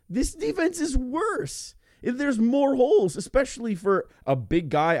again? This defense is worse. If there's more holes, especially for a big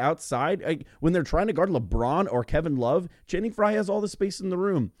guy outside. When they're trying to guard LeBron or Kevin Love, Channing Frye has all the space in the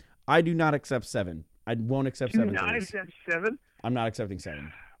room. I do not accept 7. I won't accept 7. Do not accept 7? I'm not accepting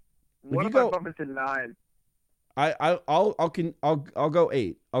 7. What if I bump it to 9? I'll go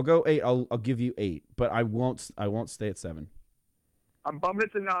 8. I'll go 8. I'll give you 8, but I won't stay at 7. I'm bumping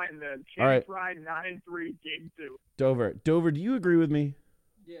it to 9 then. Channing Frye 9-3 game 2. Dover, do you agree with me?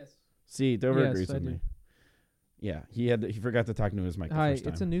 Yes. See, Dover agrees with me. Yeah, he forgot to talk into his mic the first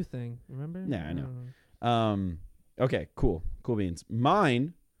time. It's a new thing, remember? Yeah, I know. Okay, cool beans.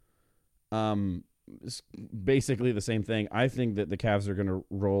 Mine, is basically the same thing. I think that the Cavs are going to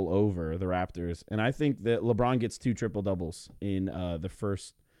roll over the Raptors, and I think that LeBron gets 2 triple-doubles in the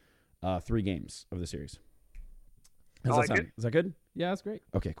first 3 games of the series. How's that sound? Is that good? Yeah, that's great.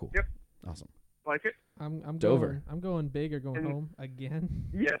 Okay, cool. Yep. Awesome. Like it. I'm Dover. I'm going big or going home again.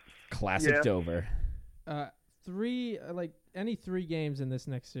 Yes. Classic Dover. 3 any 3 games in this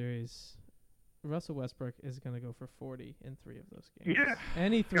next series, Russell Westbrook is going to go for 40 in 3 of those games. Yeah.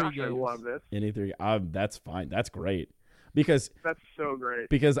 Any 3 games. I love this. Any 3. That's fine. That's great. Because that's so great.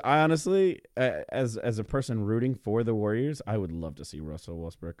 Because I honestly, as a person rooting for the Warriors, I would love to see Russell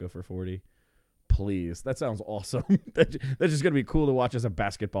Westbrook go for 40. Please. That sounds awesome. That's just going to be cool to watch as a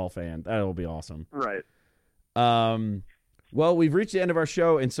basketball fan. That'll be awesome. Right. Well, we've reached the end of our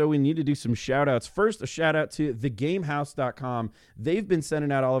show, and so we need to do some shout-outs. First, a shout-out to thegamehouse.com. They've been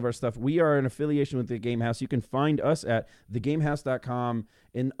sending out all of our stuff. We are in affiliation with The Game House. You can find us at thegamehouse.com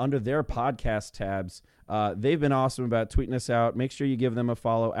under their podcast tabs. They've been awesome about tweeting us out. Make sure you give them a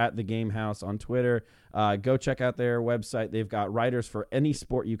follow at The Game House on Twitter. Go check out their website. They've got writers for any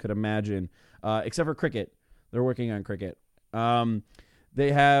sport you could imagine, except for cricket. They're working on cricket.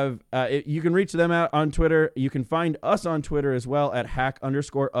 They have, you can reach them out on Twitter. You can find us on Twitter as well at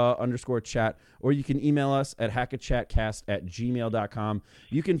hack_chat, or you can email us at hackachatcast@gmail.com.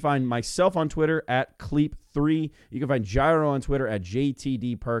 You can find myself on Twitter at Cleep3. You can find Gyro on Twitter at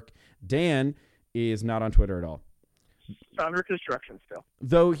JTDPerk. Dan is not on Twitter at all. Under construction still.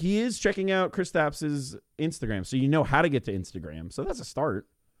 Though he is checking out Kristaps' Instagram, so you know how to get to Instagram. So that's a start.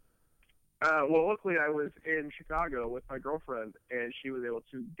 Well, luckily I was in Chicago with my girlfriend, and she was able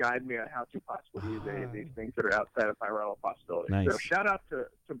to guide me on how to possibly use any of these things that are outside of my realm of possibility. Nice. So shout out to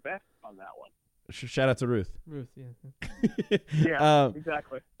Beth on that one. Shout out to Ruth. Yeah. Yeah,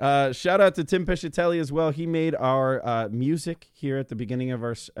 exactly. Shout out to Tim Piscitelli as well. He made our music here at the beginning of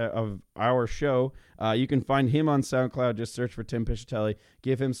our show. You can find him on SoundCloud. Just search for Tim Piscitelli.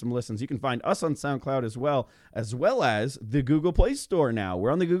 Give him some listens. You can find us on SoundCloud as well as the Google Play Store now.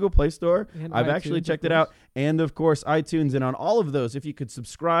 We're on the Google Play Store. And I've iTunes, actually checked it out. And, of course, iTunes. And on all of those, if you could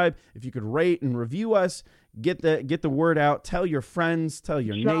subscribe, if you could rate and review us, get the word out. Tell your friends. Tell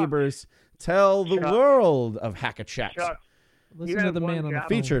your neighbors. Tell the world of Hack a Chat. Listen to the man on the phone.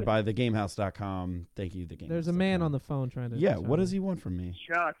 Featured by thegamehouse.com. Thank you, thegamehouse.com. There's a man on the phone trying to... Yeah, what does he want from me?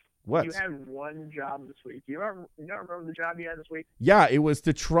 Chuck, what? You had one job this week. You don't remember the job you had this week? Yeah, it was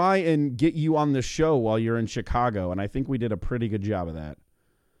to try and get you on the show while you're in Chicago, and I think we did a pretty good job of that.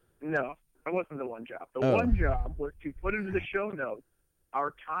 No, that wasn't the one job. The one job was to put into the show notes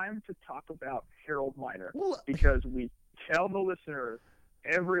our time to talk about Harold Miner, because we tell the listeners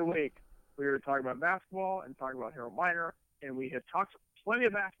every week we were talking about basketball and talking about Harold Miner, and we had talked plenty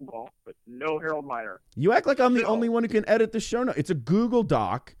of basketball, but no Harold Miner. You act like I'm the only one who can edit the show notes. It's a Google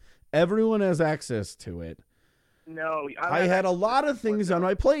Doc. Everyone has access to it. No. I had a lot of things on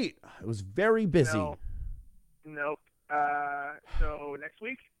my plate. I was very busy. No. So next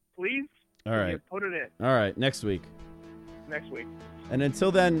week, please. All right. Put it in. All right. Next week. Next week. And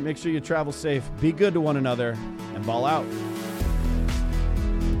until then, make sure you travel safe, be good to one another, and ball out.